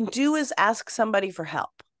you can do is ask somebody for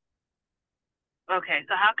help. Okay,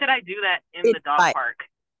 so how could I do that in the dog Advice park?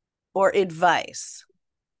 or advice,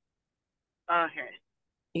 Okay,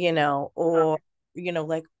 or okay.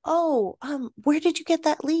 like, oh, where did you get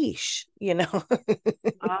that leash? Oh,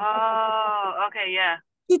 okay, yeah,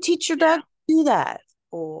 You teach your dog yeah. to do that.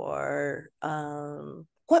 Or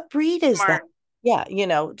what breed is that? Smart. Yeah,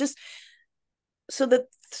 just so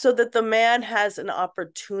that the man has an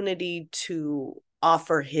opportunity to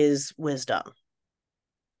offer his wisdom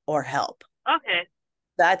or help. Okay,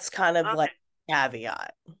 That's kind of like okay,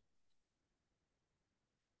 caveat.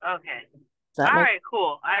 okay. Does that All make right,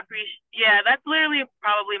 cool. I appreciate. Yeah, that's literally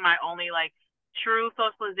probably my only like true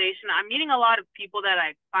socialization. I'm meeting a lot of people that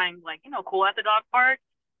I find like cool at the dog park,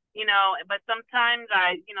 but sometimes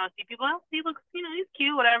I see people. Oh, he looks, he's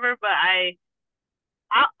cute, whatever. But I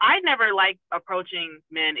never like approaching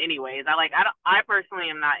men anyways. I personally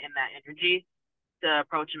am not in that energy. to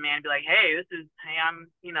approach a man and be like, hey, I'm,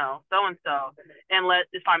 so and so, and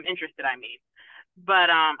if I'm interested, I mean. But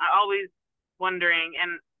I always wondering,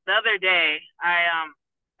 and the other day,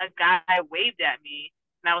 a guy waved at me,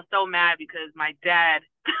 and I was so mad because my dad,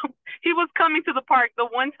 he was coming to the park the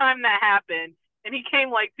one time that happened, and he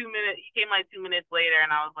came like 2 minutes. He came like 2 minutes later,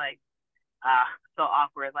 and I was like, so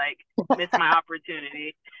awkward, like missed my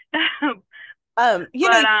opportunity. But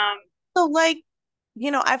so like,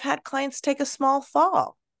 I've had clients take a small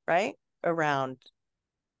fall, right, around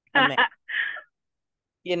a man.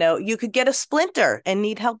 You could get a splinter and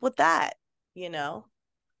need help with that, right?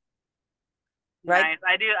 Nice.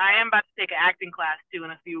 I am about to take an acting class too in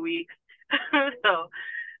a few weeks, so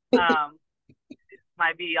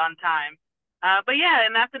might be on time. But yeah,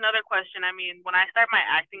 and that's another question. I mean, when I start my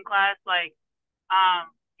acting class, like, I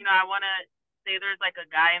want to say there's like a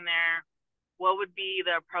guy in there. What would be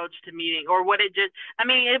the approach to meeting, or would it just? I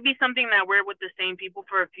mean, it'd be something that we're with the same people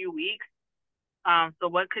for a few weeks. So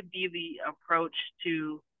what could be the approach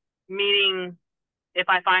to meeting if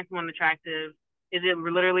I find someone attractive? Is it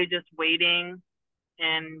literally just waiting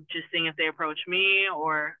and just seeing if they approach me,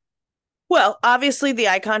 or? Well, obviously the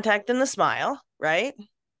eye contact and the smile, right?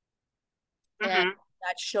 And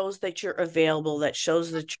that shows that you're available, that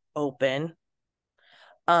shows that you're open.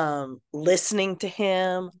 Listening to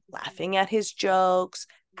him, laughing at his jokes,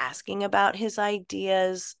 asking about his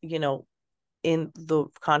ideas, in the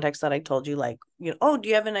context that I told you, like, oh, do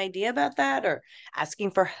you have an idea about that? Or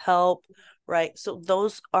asking for help, right? So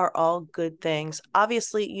those are all good things.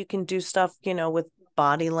 Obviously, you can do stuff, with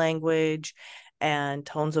body language and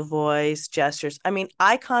tones of voice, gestures. I mean,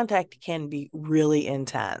 eye contact can be really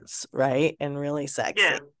intense, right? And really sexy.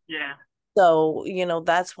 Yeah, yeah. So,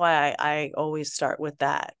 that's why I always start with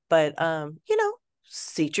that. But,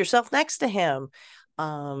 seat yourself next to him.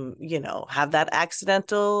 Have that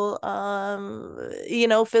accidental,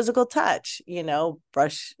 physical touch,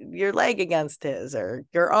 brush your leg against his or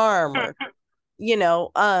your arm or,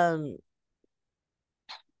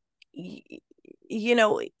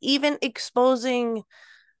 even exposing,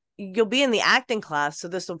 you'll be in the acting class, so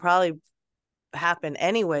this will probably happen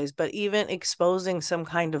anyways, but even exposing some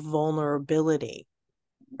kind of vulnerability,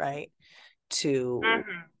 right, to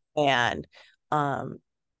and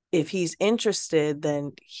if he's interested,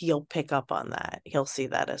 then he'll pick up on that. He'll see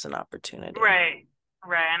that as an opportunity. Right.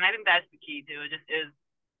 And I think that's the key too. It just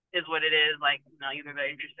is what it is. Like, either they're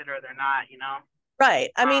interested or they're not,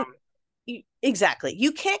 Right. I mean, exactly.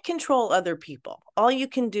 You can't control other people. All you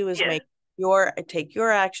can do is take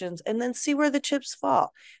your actions and then see where the chips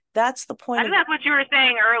fall. That's the point. I think that's what you were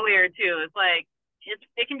saying earlier too. It's like,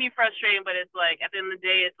 it can be frustrating, but it's like, at the end of the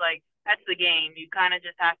day, it's like, that's the game. You kind of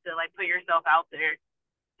just have to like put yourself out there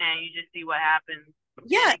and you just see what happens.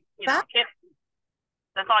 Yeah. And,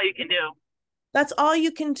 that's all you can do. That's all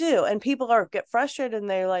you can do. And people get frustrated and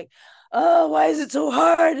they're like, oh, why is it so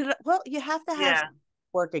hard? Well, you have to have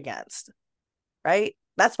work against, right?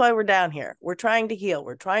 That's why we're down here. We're trying to heal.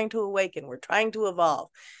 We're trying to awaken. We're trying to evolve.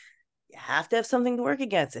 You have to have something to work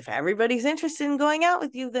against. If everybody's interested in going out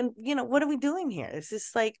with you, then, what are we doing here? This is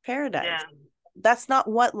like paradise. Yeah. That's not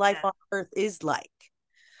what life on earth is like.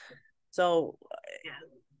 So,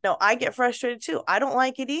 no, I get frustrated too. I don't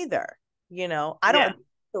like it either. I don't like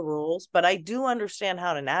the rules, but I do understand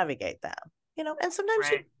how to navigate them, and sometimes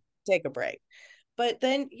you take a break, but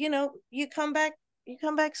then, you come back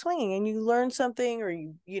swinging and you learn something, or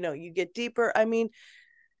you get deeper. I mean,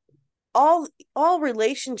 all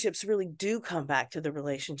relationships really do come back to the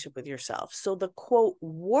relationship with yourself. So the quote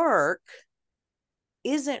work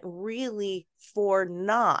isn't really for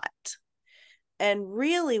naught. And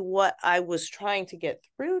really what I was trying to get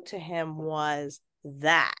through to him was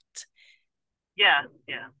that. Yeah.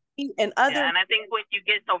 And I think when you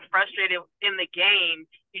get so frustrated in the game,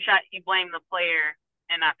 you blame the player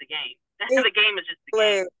and not the game. The game is just the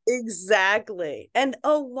game. Exactly. And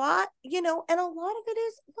a lot of it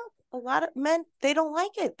is, look, a lot of men, they don't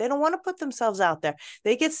like it. They don't want to put themselves out there.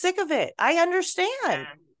 They get sick of it. I understand. Yeah.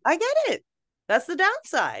 I get it. That's the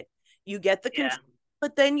downside. You get the control,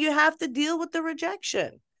 but then you have to deal with the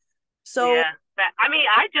rejection. So yeah. I mean,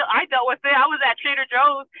 I dealt with it. I was at Trader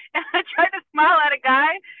Joe's and I tried to smile at a guy,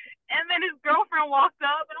 and then his girlfriend walked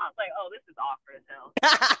up, and I was like, "Oh, this is awkward as hell."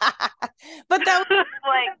 But that was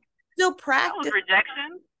like still practice. That was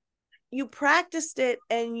rejection. You practiced it,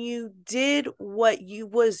 and you did what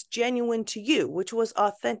was genuine to you, which was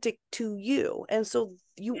authentic to you, and so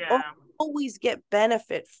you always get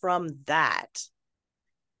benefit from that.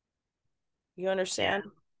 You understand?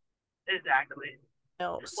 Yeah. Exactly.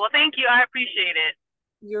 No. Well, thank you. I appreciate it.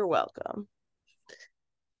 You're welcome.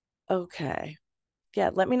 Okay.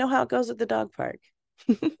 Yeah, let me know how it goes at the dog park.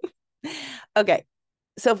 Okay,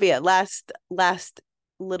 Sophia, last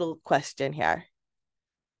little question here.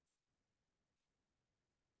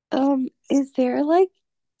 Is there like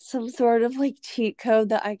some sort of like cheat code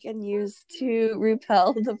that I can use to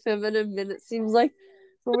repel the feminine men? It seems like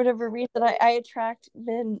for whatever reason I attract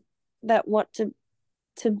men that want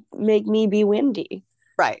to make me be windy.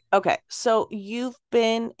 Right. Okay. So you've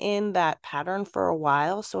been in that pattern for a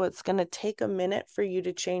while, so it's going to take a minute for you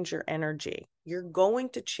to change your energy. You're going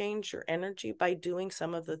to change your energy by doing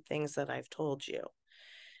some of the things that I've told you.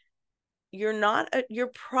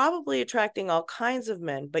 You're probably attracting all kinds of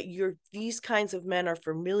men, but these kinds of men are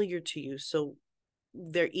familiar to you, so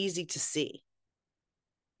they're easy to see.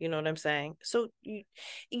 You know what I'm saying? So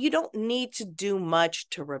you don't need to do much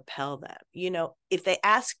to repel them. If they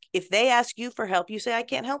ask you for help, you say, I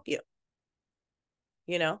can't help you.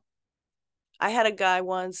 I had a guy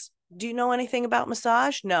once, do you know anything about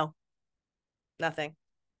massage? No, nothing.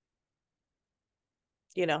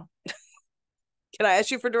 Can I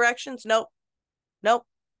ask you for directions? Nope. Nope.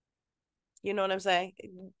 You know what I'm saying?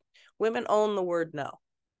 Women own the word no.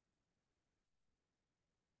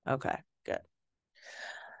 Okay, good.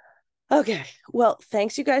 Okay, well,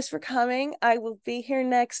 thanks you guys for coming. I will be here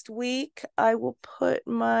next week. I will put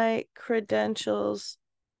my credentials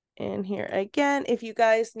in here again. If you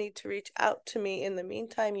guys need to reach out to me in the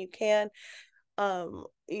meantime, you can,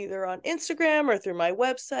 either on Instagram or through my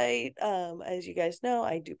website. As you guys know,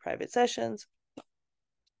 I do private sessions,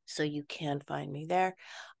 so you can find me there.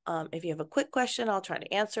 If you have a quick question, I'll try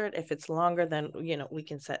to answer it. If it's longer, then we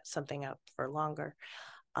can set something up for longer.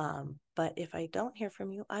 But if I don't hear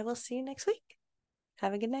from you, I will see you next week.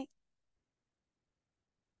 Have a good night.